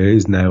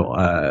is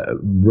now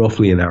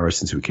roughly an hour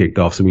since we kicked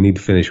off, so we need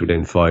to finish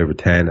within 5 or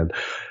 10. And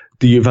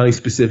do you have any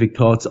specific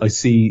thoughts? I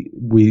see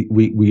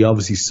we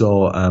obviously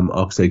saw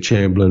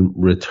Oxlade-Chamberlain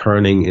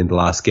returning in the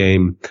last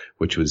game,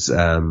 which was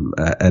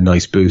a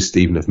nice boost,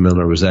 even if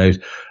Milner was out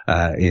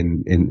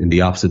in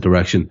the opposite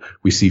direction.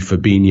 We see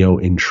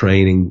Fabinho in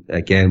training.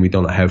 Again, we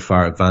don't know how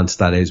far advanced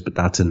that is, but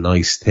that's a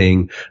nice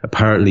thing.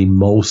 Apparently,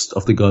 most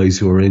of the guys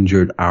who are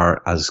injured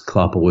are, as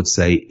Klopp would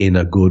say, in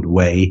a good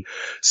way.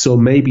 So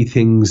maybe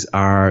things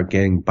are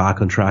getting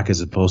back on track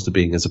as opposed to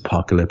being as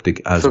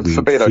apocalyptic as we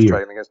fear. Fabinho's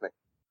training, isn't he?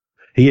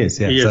 He is,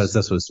 yeah. That's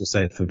what I was just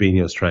saying.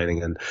 Fabinho's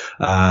training, and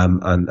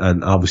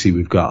obviously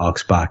we've got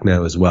Ox back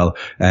now as well.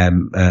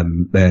 Thingy,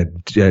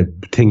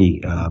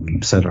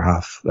 centre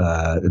half,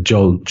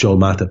 Joel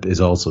Matip is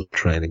also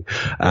training.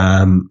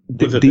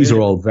 These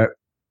are all very,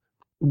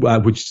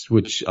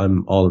 which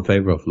I'm all in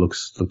favour of.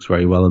 Looks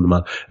very well in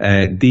the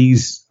man.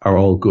 These are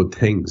all good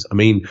things. I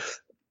mean,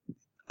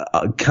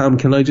 Cam,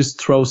 can I just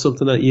throw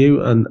something at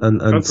you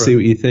and see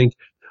what you think?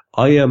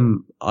 I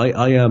am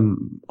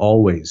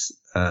always,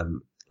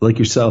 like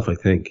yourself, I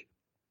think,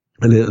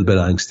 a little bit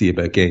angsty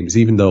about games,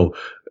 even though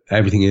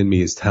everything in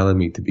me is telling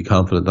me to be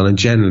confident. And I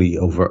generally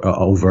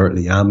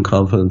overtly am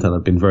confident, and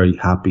I've been very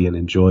happy and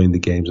enjoying the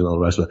games and all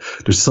the rest of it.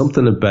 There's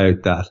something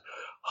about that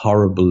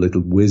horrible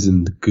little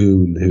wizened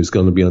goon who's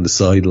going to be on the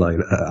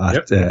sideline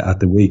at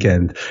the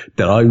weekend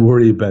that I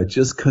worry about,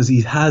 just because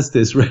he has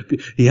this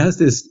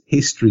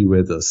history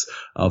with us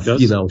of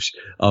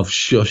of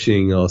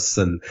shushing us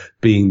and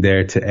being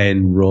there to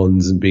end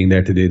runs and being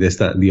there to do this,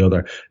 that, and the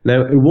other.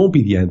 Now, it won't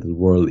be the end of the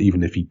world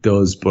even if he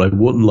does, but I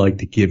wouldn't like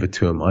to give it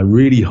to him. I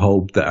really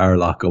hope that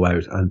Arlott go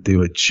out and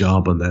do a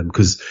job on them,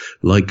 because,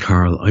 like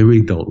Carl, I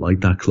really don't like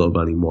that club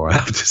anymore. I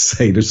have to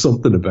say, there's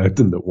something about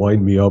them that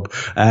wind me up.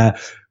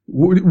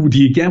 Do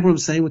you get what I'm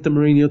saying with the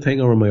Mourinho thing,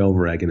 or am I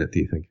over-egging it, do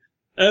you think?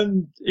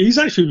 He's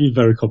actually been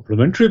very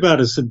complimentary about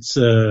it since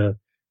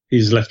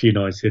he's left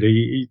United.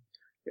 He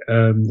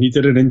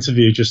did an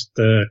interview just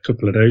a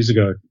couple of days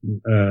ago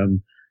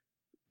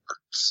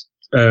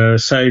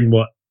saying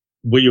what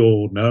we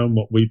all know and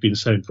what we've been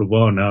saying for a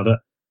while now,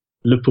 that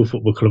Liverpool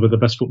Football Club are the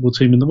best football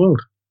team in the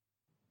world.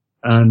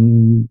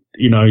 And,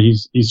 he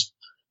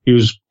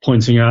was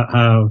pointing out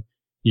how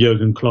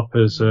Jurgen Klopp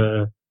has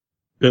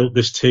built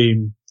this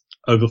team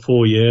over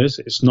 4 years.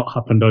 It's not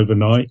happened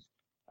overnight,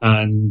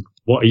 and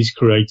what he's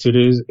created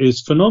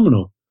is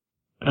phenomenal.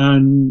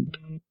 And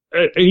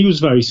he was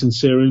very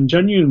sincere and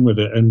genuine with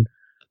it. And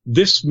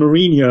this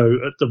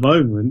Mourinho at the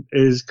moment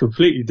is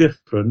completely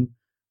different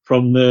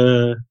from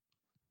the.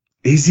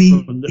 Is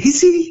he? Is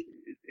he?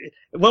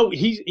 Well,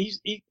 he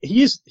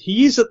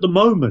is at the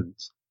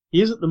moment.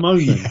 He is at the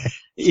moment.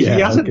 He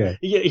hasn't. Okay.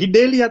 He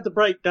nearly had the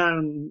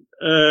breakdown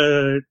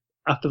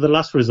after the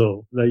last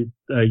result. They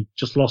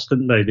just lost,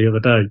 didn't they, the other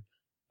day?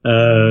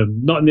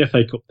 Not in the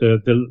FA Cup,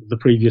 the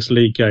previous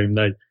league game.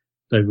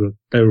 They were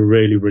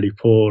really, really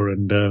poor,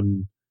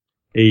 and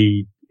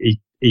he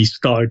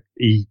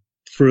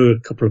threw a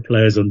couple of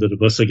players under the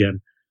bus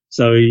again.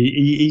 So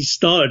he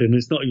started, and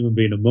it's not even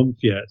been a month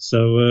yet.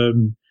 So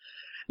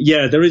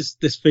there is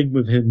this thing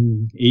with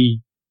him.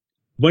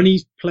 When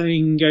he's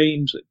playing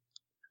games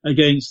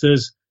against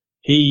us,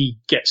 he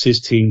gets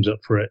his teams up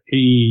for it.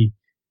 He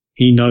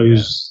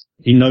knows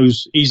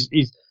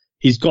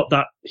he's got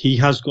that. He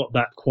has got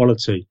that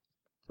quality.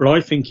 But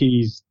I think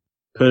he's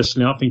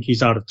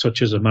out of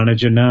touch as a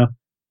manager now,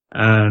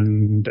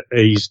 and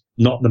he's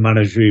not the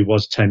manager he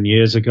was 10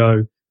 years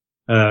ago.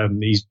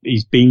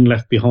 He's been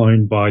left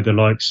behind by the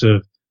likes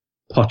of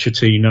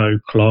Pochettino,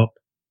 Klopp,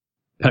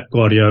 Pep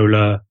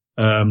Guardiola.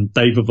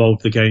 They've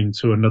evolved the game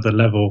to another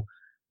level.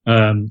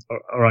 All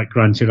right,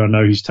 granted, I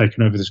know he's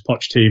taken over this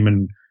Poch team,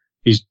 and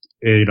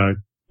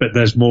but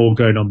there's more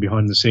going on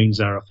behind the scenes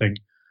there. I think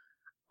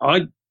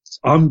I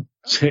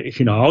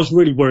was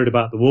really worried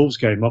about the Wolves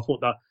game.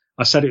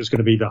 I said it was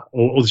going to be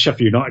or the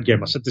Sheffield United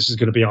game. I said this is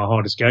going to be our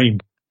hardest game,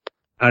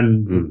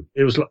 and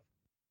it was like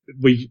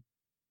we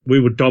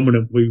were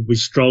dominant. We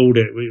strolled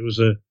it. It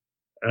was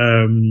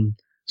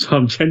so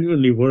I'm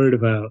genuinely worried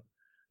about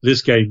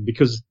this game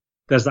because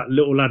there's that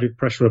little added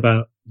pressure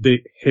about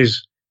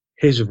his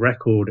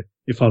record.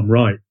 If I'm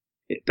right,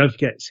 don't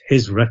forget it's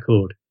his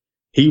record.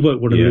 He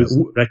won't want to lose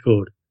the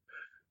record.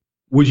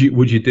 Would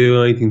you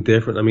do anything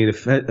different? I mean,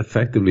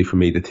 effectively for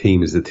me, the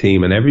team is the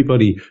team, and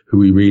everybody who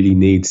we really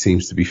need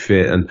seems to be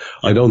fit. And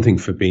I don't think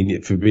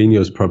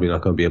Fabinho's probably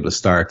not going to be able to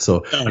start.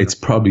 So it's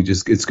probably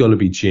it's going to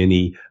be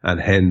Ginny and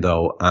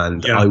Hendo.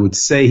 And I would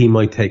say he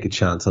might take a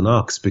chance on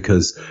Ox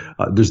because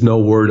there's no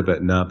word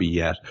about Naby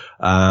yet.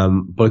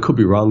 But I could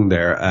be wrong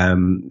there.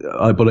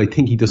 But I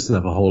think he doesn't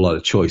have a whole lot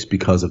of choice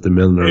because of the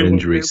Milner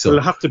injury. So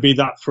it'll have to be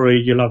that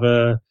three. You'll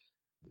have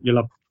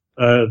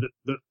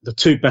the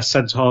two best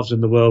centre halves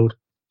in the world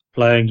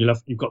playing.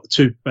 You've got the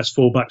two best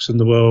fullbacks in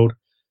the world.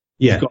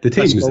 Yeah, you've got the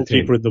best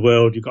goalkeeper in the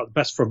world. You've got the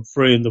best front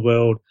three in the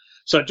world.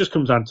 So it just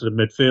comes down to the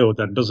midfield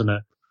then, doesn't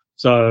it?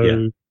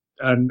 So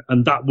and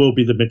that will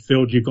be the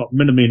midfield. You've got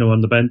Minamino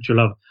on the bench. You'll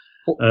have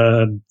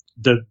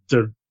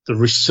the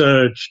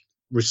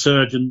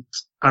resurgent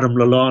Adam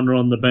Lallana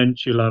on the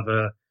bench. You'll have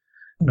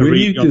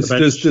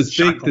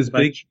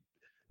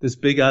Does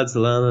Big Ads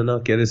Lallana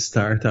not get his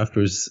start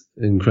after his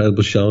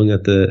incredible showing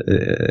at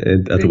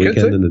the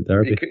weekend in the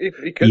derby?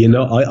 He could.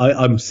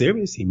 I'm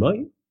serious. He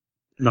might.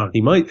 No,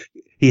 he might.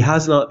 He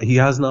has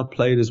not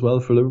played as well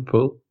for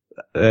Liverpool,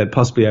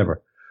 possibly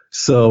ever.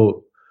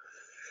 So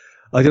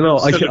I don't know.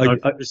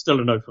 It's still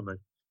a no for me.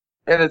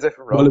 In a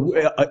different role.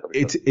 Well,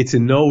 it's a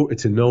no.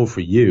 It's a no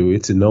for you.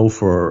 It's a no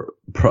for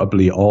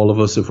probably all of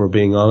us, if we're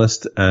being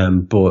honest.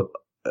 But.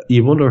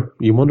 You wonder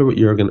what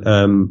Jurgen.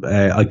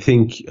 I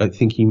think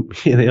he.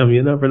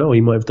 You never know.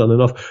 He might have done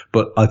enough,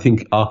 but I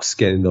think Ox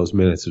getting those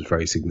minutes was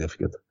very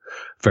significant.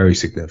 Very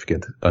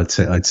significant. I'd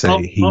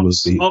say he will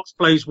be. Ox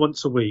plays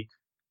once a week.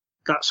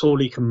 That's all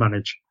he can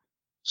manage.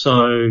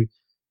 So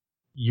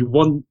you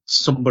want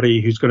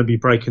somebody who's going to be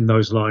breaking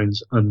those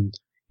lines, and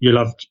you'll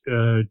have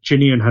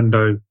Ginny and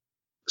Hendo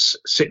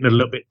sitting a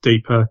little bit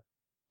deeper,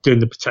 doing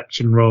the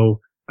protection role,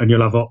 and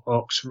you'll have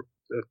Ox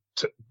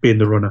being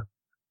the runner.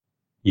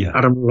 Yeah,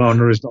 Adam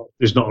Lallana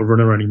is not a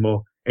runner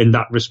anymore in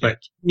that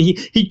respect.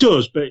 He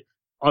does, but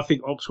I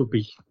think Ox would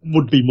be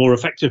more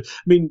effective.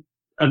 I mean,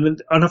 and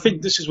I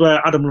think this is where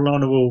Adam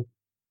Lallana will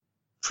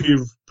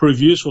prove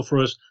useful for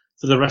us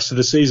for the rest of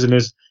the season.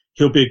 Is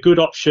he'll be a good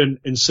option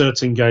in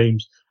certain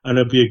games, and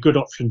he'll be a good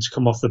option to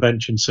come off the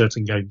bench in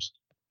certain games.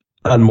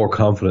 And more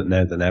confident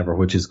now than ever,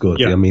 which is good.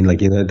 Yeah. I mean,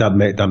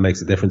 that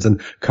makes a difference.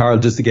 And Carl,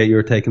 just to get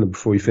your take on it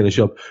before we finish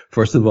up,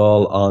 first of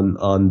all,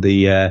 on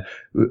the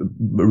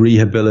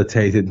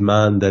rehabilitated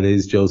man that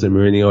is Jose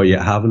Mourinho, are you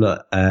having it?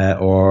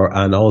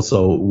 And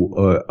also,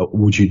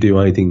 would you do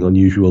anything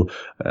unusual?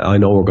 I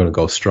know we're going to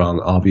go strong.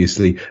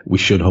 Obviously, we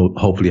should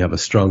hopefully have a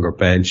stronger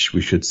bench.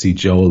 We should see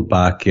Joel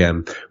back.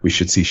 We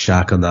should see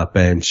Shaq on that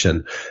bench.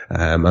 And,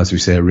 as we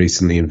say,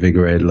 recently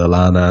invigorated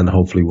Lallana and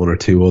hopefully one or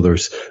two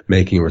others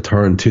making a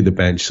return to the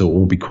bench, so it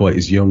won't be quite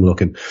as young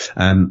looking.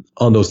 On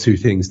those two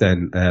things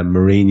then,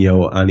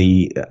 Mourinho,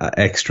 any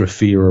extra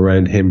fear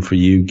around him for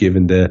you,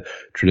 given the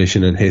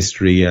tradition and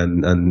history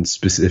and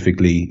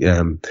specifically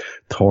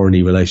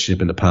thorny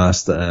relationship in the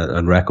past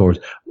and record?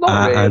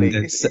 Not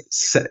really.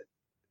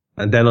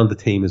 And then on the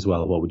team as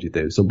well, what would you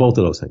do? So both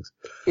of those things.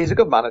 He's a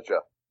good manager.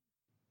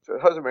 So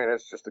Jose Mourinho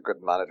is just a good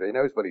manager. He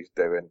knows what he's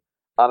doing.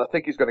 And I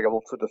think he's going to go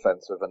ultra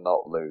defensive and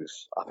not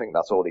lose. I think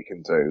that's all he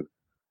can do.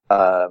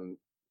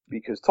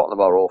 Because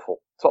Tottenham are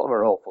awful. Tottenham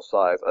are an awful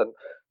side. And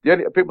the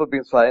only people have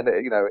been saying that,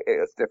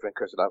 it's different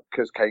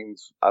because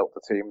Kane's out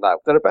the team now.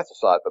 They're a better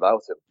side without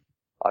him,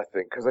 I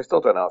think, because they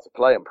still don't know how to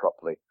play him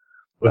properly.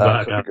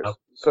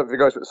 So if he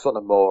goes with Son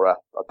and Moura,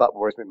 that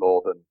worries me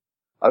more than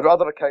I'd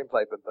rather have Kane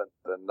play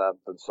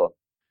than Son.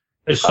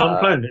 Is Son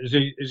playing?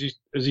 Is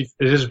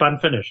his ban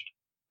finished?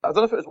 I don't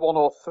know if it was 1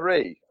 or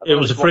 3. It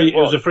was a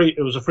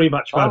free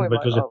match ban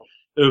because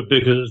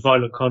it's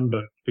violent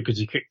conduct because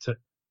he kicked it.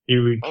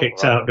 He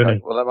kicked out, didn't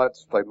he? Well, I might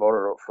just play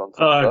Mora up front.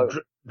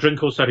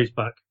 Drinkle said he's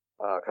back.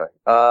 Okay.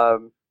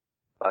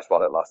 That's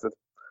while it lasted.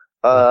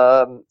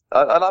 And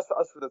as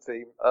for the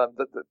team,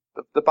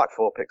 the back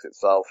four picks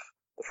itself,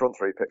 the front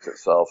three picks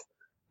itself,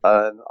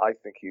 and I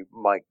think you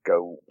might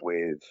go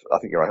with. I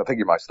think you're right. I think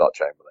you might start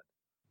Chamberlain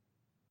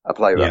and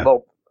play with him.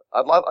 Well,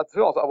 to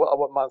be honest, I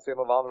wouldn't mind seeing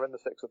Lallana in the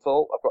six at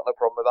all. I've got no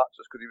problem with that,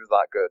 just because he was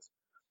that good.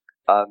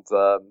 And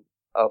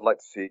I'd like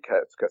to see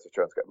Curtis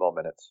Jones get more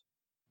minutes,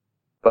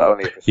 but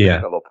only if it's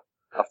 2-0 up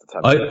after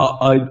 10.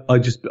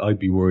 I'd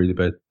be worried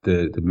about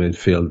the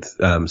midfield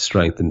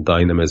strength and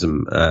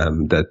dynamism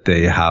that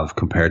they have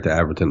compared to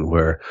Everton,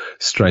 where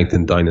strength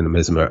and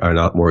dynamism are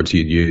not words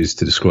you'd use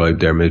to describe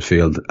their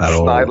midfield at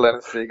all. Schneiderlin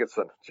and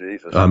Sigurdsson,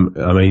 Jesus.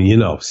 I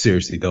mean,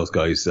 seriously, those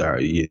guys are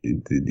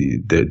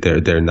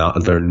they're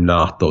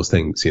not those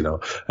things.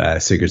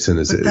 Sigurdsson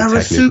is they're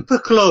a super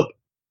club.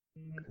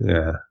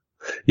 Yeah.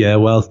 Yeah,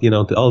 well,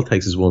 all it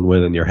takes is one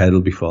win and your head will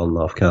be falling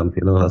off, Cam.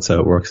 That's how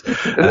it works.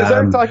 Is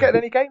Eric Dyer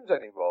getting any games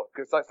anymore?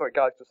 Because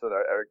guys just said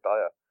Eric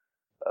Dyer.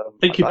 I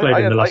think he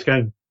played in the last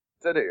game.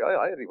 Did he?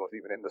 I he wasn't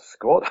even in the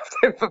squad after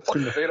him for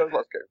playing the Vito's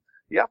last game.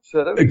 Yeah,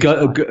 absolutely.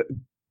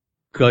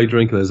 Guy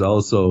Drinkle is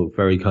also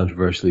very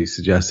controversially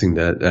suggesting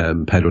that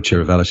Pedro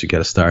Chirivella should get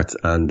a start,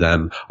 and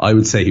I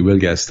would say he will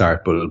get a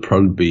start, but it'll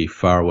probably be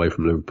far away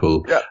from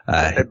Liverpool.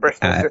 Yeah, in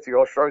Bristol City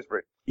or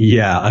Shrewsbury.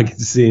 Yeah, I can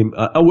see him.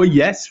 Well,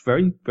 yes,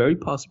 very, very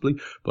possibly.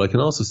 But I can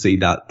also see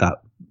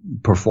that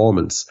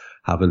performance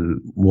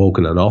having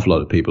woken an awful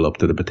lot of people up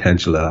to the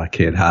potential that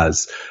kid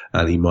has,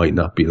 and he might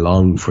not be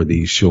long for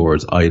these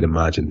shores. I'd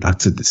imagine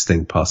that's a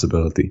distinct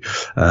possibility.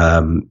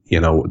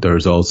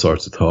 There's all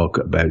sorts of talk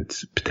about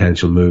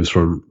potential moves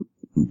from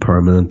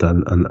permanent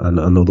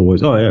and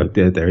otherwise. Oh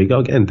yeah, there you go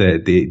again.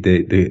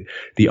 The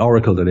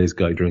oracle that is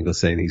Guy Drinkle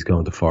saying he's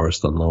going to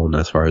Forest on loan,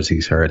 as far as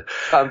he's heard.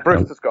 And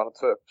Bruce has gone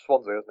to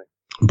Swansea, hasn't he?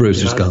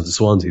 Bruce has gone to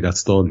Swansea.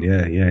 That's done.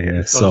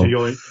 Yeah. So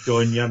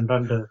join Jan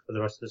Bender for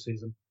the rest of the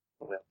season.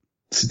 Yeah.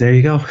 So there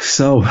you go.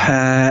 So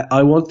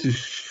I want to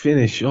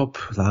finish up,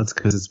 lads,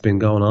 because it's been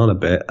going on a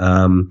bit.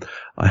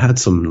 I had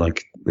some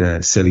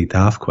silly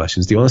daft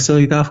questions. Do you want a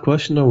silly daft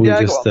question, or go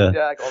on.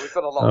 We've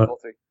got a lot of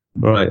footy.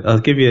 Right, I'll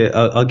give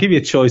you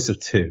a choice of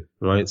two,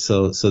 right?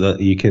 So that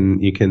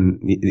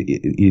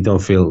you don't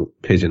feel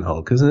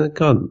pigeonholed, because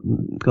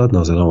God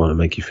knows I don't want to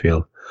make you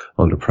feel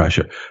under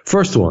pressure.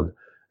 First one,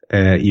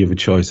 you have a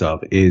choice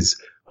of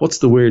is, what's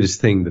the weirdest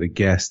thing that a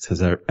guest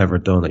has ever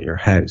done at your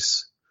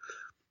house?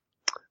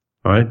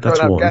 All right, that's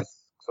one. I don't have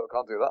guests, so I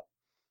can't do that.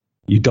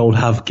 You don't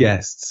have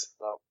guests?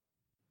 No.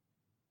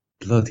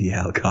 Bloody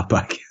hell, got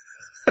back.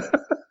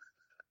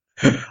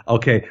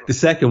 Okay, the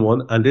second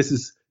one, and this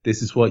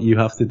is what you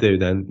have to do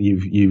then.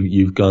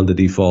 You've gone to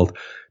default.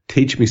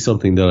 Teach me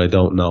something that I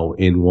don't know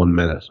in 1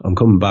 minute. I'm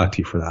coming back to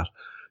you for that.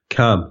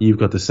 Cam, you've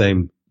got the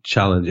same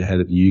challenge ahead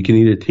of you. You can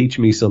either teach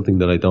me something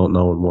that I don't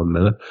know in 1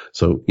 minute.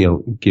 So,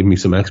 give me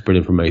some expert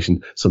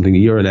information, something that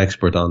you're an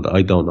expert on that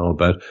I don't know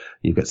about.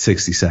 You've got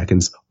 60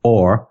 seconds.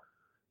 Or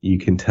you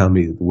can tell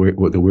me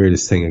what the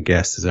weirdest thing a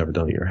guest has ever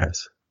done at your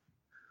house.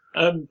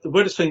 The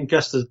weirdest thing a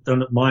guest has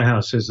done at my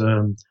house is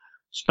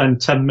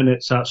spend 10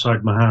 minutes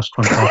outside my house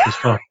trying to park his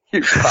car.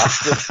 You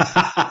bastard.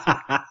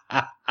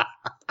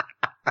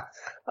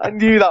 I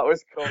knew that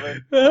was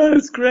coming.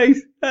 That's great.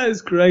 That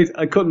is great.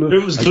 I couldn't have.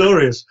 It was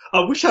glorious.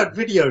 I wish I'd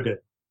videoed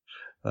it.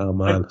 Oh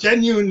man. I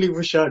genuinely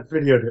wish I'd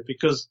videoed it,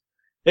 because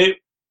it's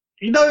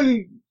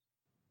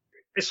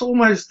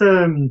almost,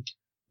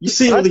 you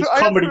see all these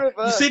comedy,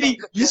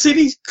 you see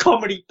these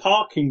comedy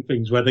parking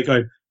things where they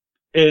go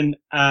in,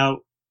 out.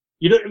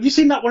 Have you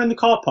seen that one in the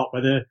car park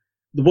where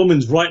the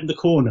woman's right in the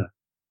corner,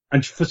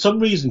 and for some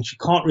reason she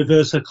can't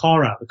reverse her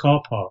car out of the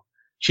car park.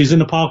 She's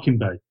in a parking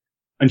bay,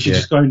 and she's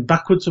just going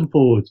backwards and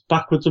forwards.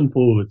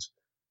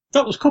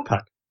 That was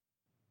Kopak.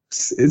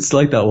 It's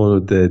like that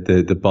one with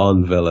the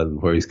Bond villain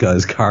where he's got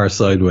his car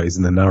sideways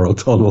in a narrow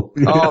tunnel.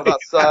 Oh,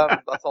 that's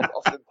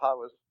Austin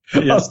Powers.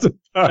 Yeah. Austin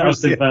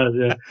Powers,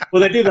 yeah.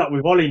 Well, they do that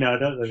with Ollie now,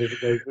 don't they?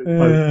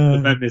 The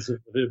memories of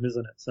him,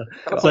 isn't it? So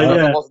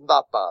yeah. It wasn't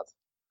that bad.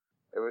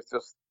 It was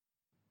just,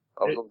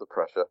 I was under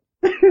pressure.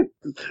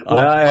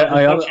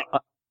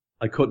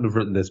 I couldn't have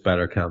written this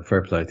better, Cam.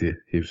 Fair play to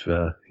you.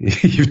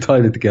 You've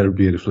tied it together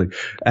beautifully.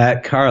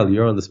 Carl,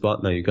 you're on the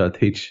spot now. You've got to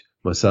teach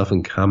myself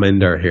and Cam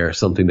Ender here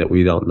something that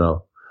we don't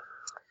know.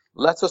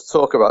 Let us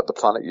talk about the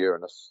planet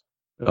Uranus.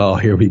 Oh,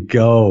 here we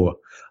go.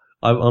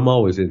 I'm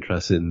always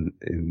interested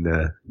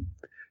in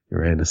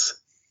Uranus.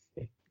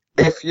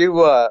 If you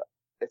were,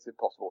 it's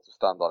impossible to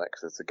stand on it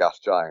because it's a gas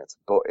giant.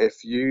 But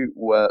if you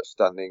were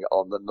standing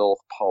on the North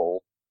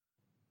Pole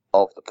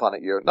of the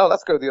planet Uranus, no,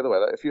 let's go the other way.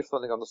 If you're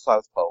standing on the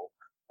South Pole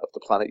of the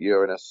planet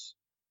Uranus,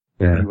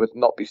 you would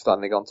not be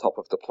standing on top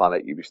of the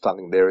planet. You'd be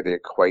standing near the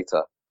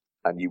equator,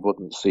 and you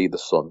wouldn't see the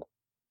sun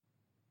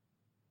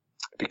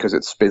because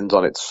it spins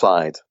on its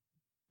side,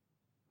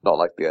 not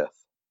like the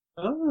Earth.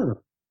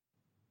 Oh.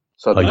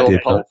 So the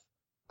North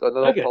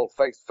Pole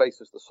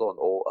faces the sun at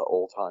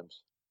all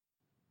times.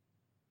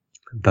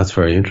 That's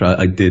very interesting.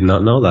 I did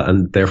not know that,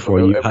 and therefore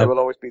it will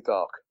always be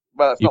dark.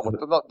 Well, it's not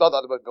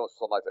that it won't go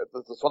sunlight.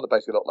 The sun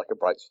basically looked like a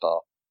bright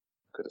star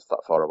because it's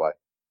that far away.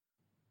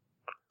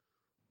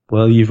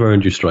 Well, you've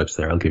earned your stripes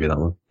there. I'll give you that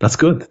one. That's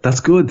good.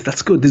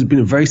 This has been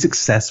a very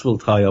successful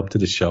tie up to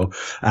the show.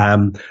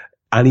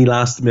 Any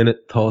last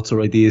minute thoughts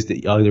or ideas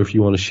that either of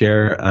you want to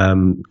share?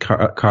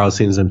 Carl,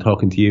 seeing as I'm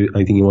talking to you,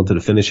 anything you wanted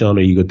to finish on?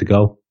 Are you good to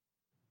go?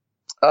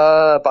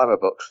 Buy my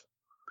books.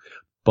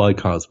 Buy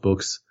Carl's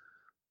books.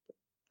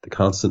 The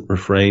constant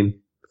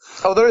refrain.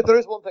 Oh, there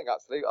is one thing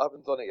actually. I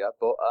haven't done it yet,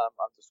 but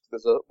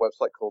there's a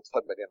website called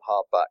 10 Million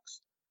Hardbacks,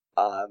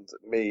 and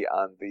me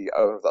and the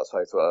owner of that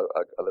site,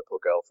 a little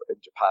girl in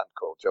Japan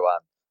called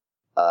Joanne,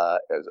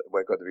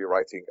 we're going to be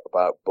writing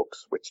about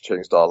books which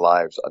changed our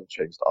lives and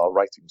changed our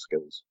writing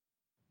skills.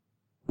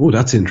 Oh,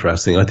 that's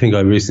interesting. I think I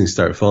recently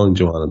started following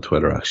Joanne on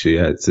Twitter. Actually,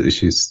 that's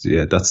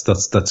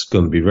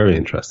going to be very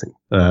interesting.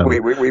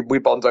 We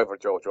bond over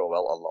George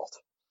Orwell a lot.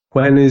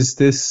 When is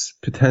this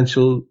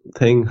potential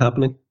thing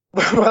happening?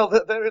 Well,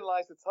 therein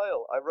lies the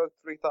tale. I wrote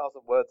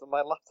 3,000 words and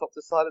my laptop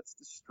decided to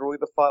destroy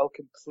the file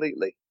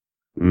completely.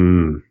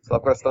 So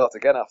I've got to start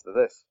again after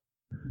this.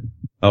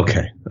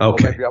 Okay. Or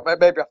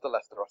maybe after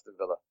Leicester Aston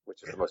Villa,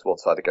 which is the most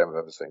one-sided game I've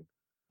ever seen.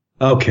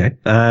 Okay.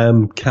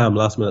 Cam,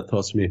 last minute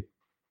thoughts from you.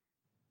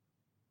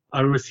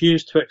 I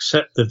refuse to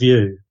accept the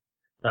view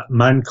that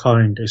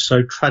mankind is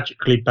so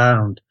tragically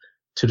bound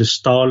to the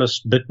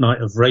starless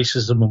midnight of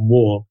racism and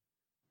war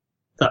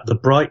that the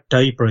bright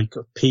daybreak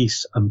of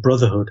peace and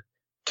brotherhood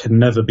can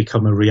never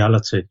become a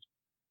reality.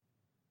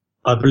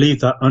 I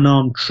believe that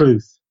unarmed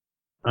truth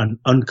and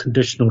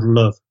unconditional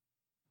love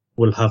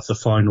will have the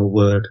final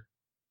word.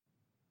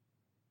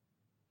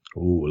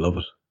 Oh, love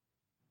it.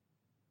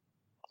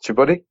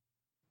 Chibuddy?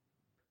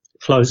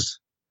 Close.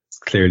 It's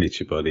clearly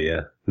Chibuddy,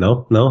 yeah.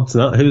 No, it's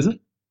not. Who is it?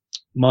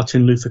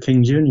 Martin Luther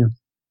King Jr.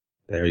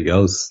 There he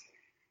goes.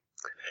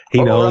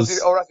 He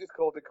knows. Or as he's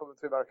called in Coming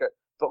to America,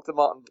 Dr.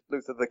 Martin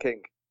Luther the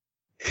King.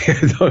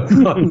 Dr.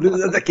 Martin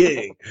Luther the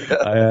King.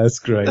 Yeah, that's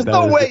great. There's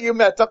no way you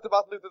met Dr.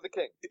 Martin Luther the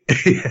King.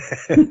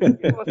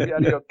 You must be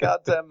out of your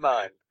goddamn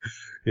mind.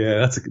 Yeah,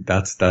 that's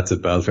a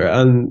belter.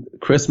 And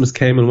Christmas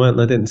came and went,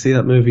 and I didn't see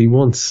that movie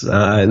once.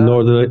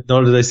 Nor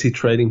did I see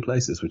Trading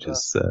Places, which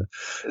is.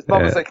 His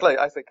mama say Clay.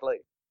 I say Clay.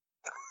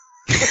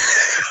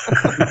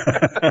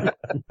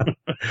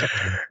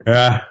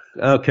 Yeah.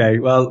 Okay.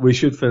 Well, we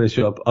should finish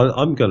up.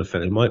 I'm going to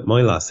finish.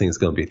 My last thing is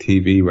going to be a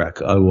TV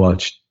rec. I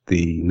watched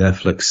the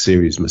Netflix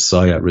series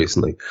Messiah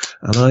recently,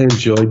 and I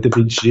enjoyed the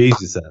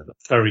bejesus out of it.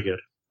 Very good.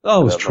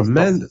 Oh, it was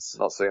tremendous.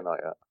 Not seen that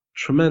yet.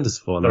 Tremendous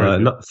fun.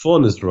 Not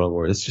fun is the wrong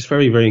word. It's just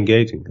very, very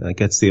engaging. It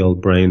gets the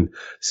old brain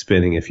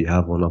spinning if you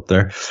have one up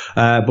there.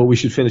 But we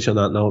should finish on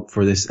that note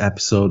for this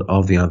episode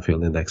of the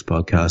Anfield Index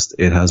podcast.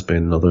 It has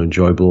been another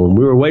enjoyable one.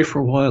 We were away for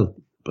a while,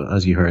 but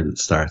as you heard at the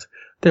start,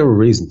 there were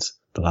reasons.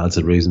 The lads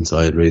had reasons,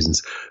 I had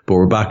reasons. But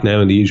we're back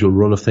now in the usual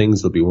run of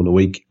things. There'll be one a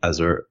week, as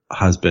there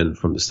has been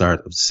from the start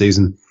of the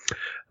season.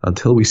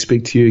 Until we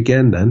speak to you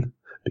again then,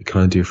 be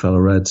kind to your fellow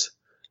Reds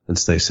and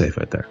stay safe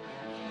out there.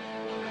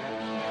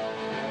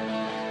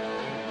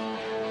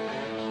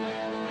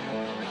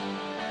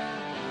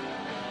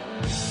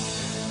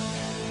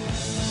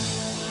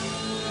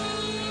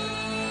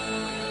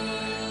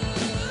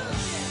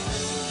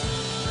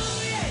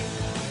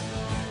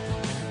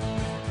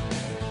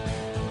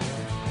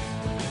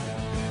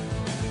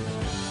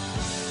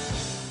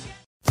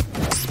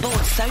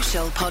 Sports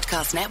Social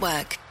Podcast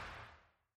Network.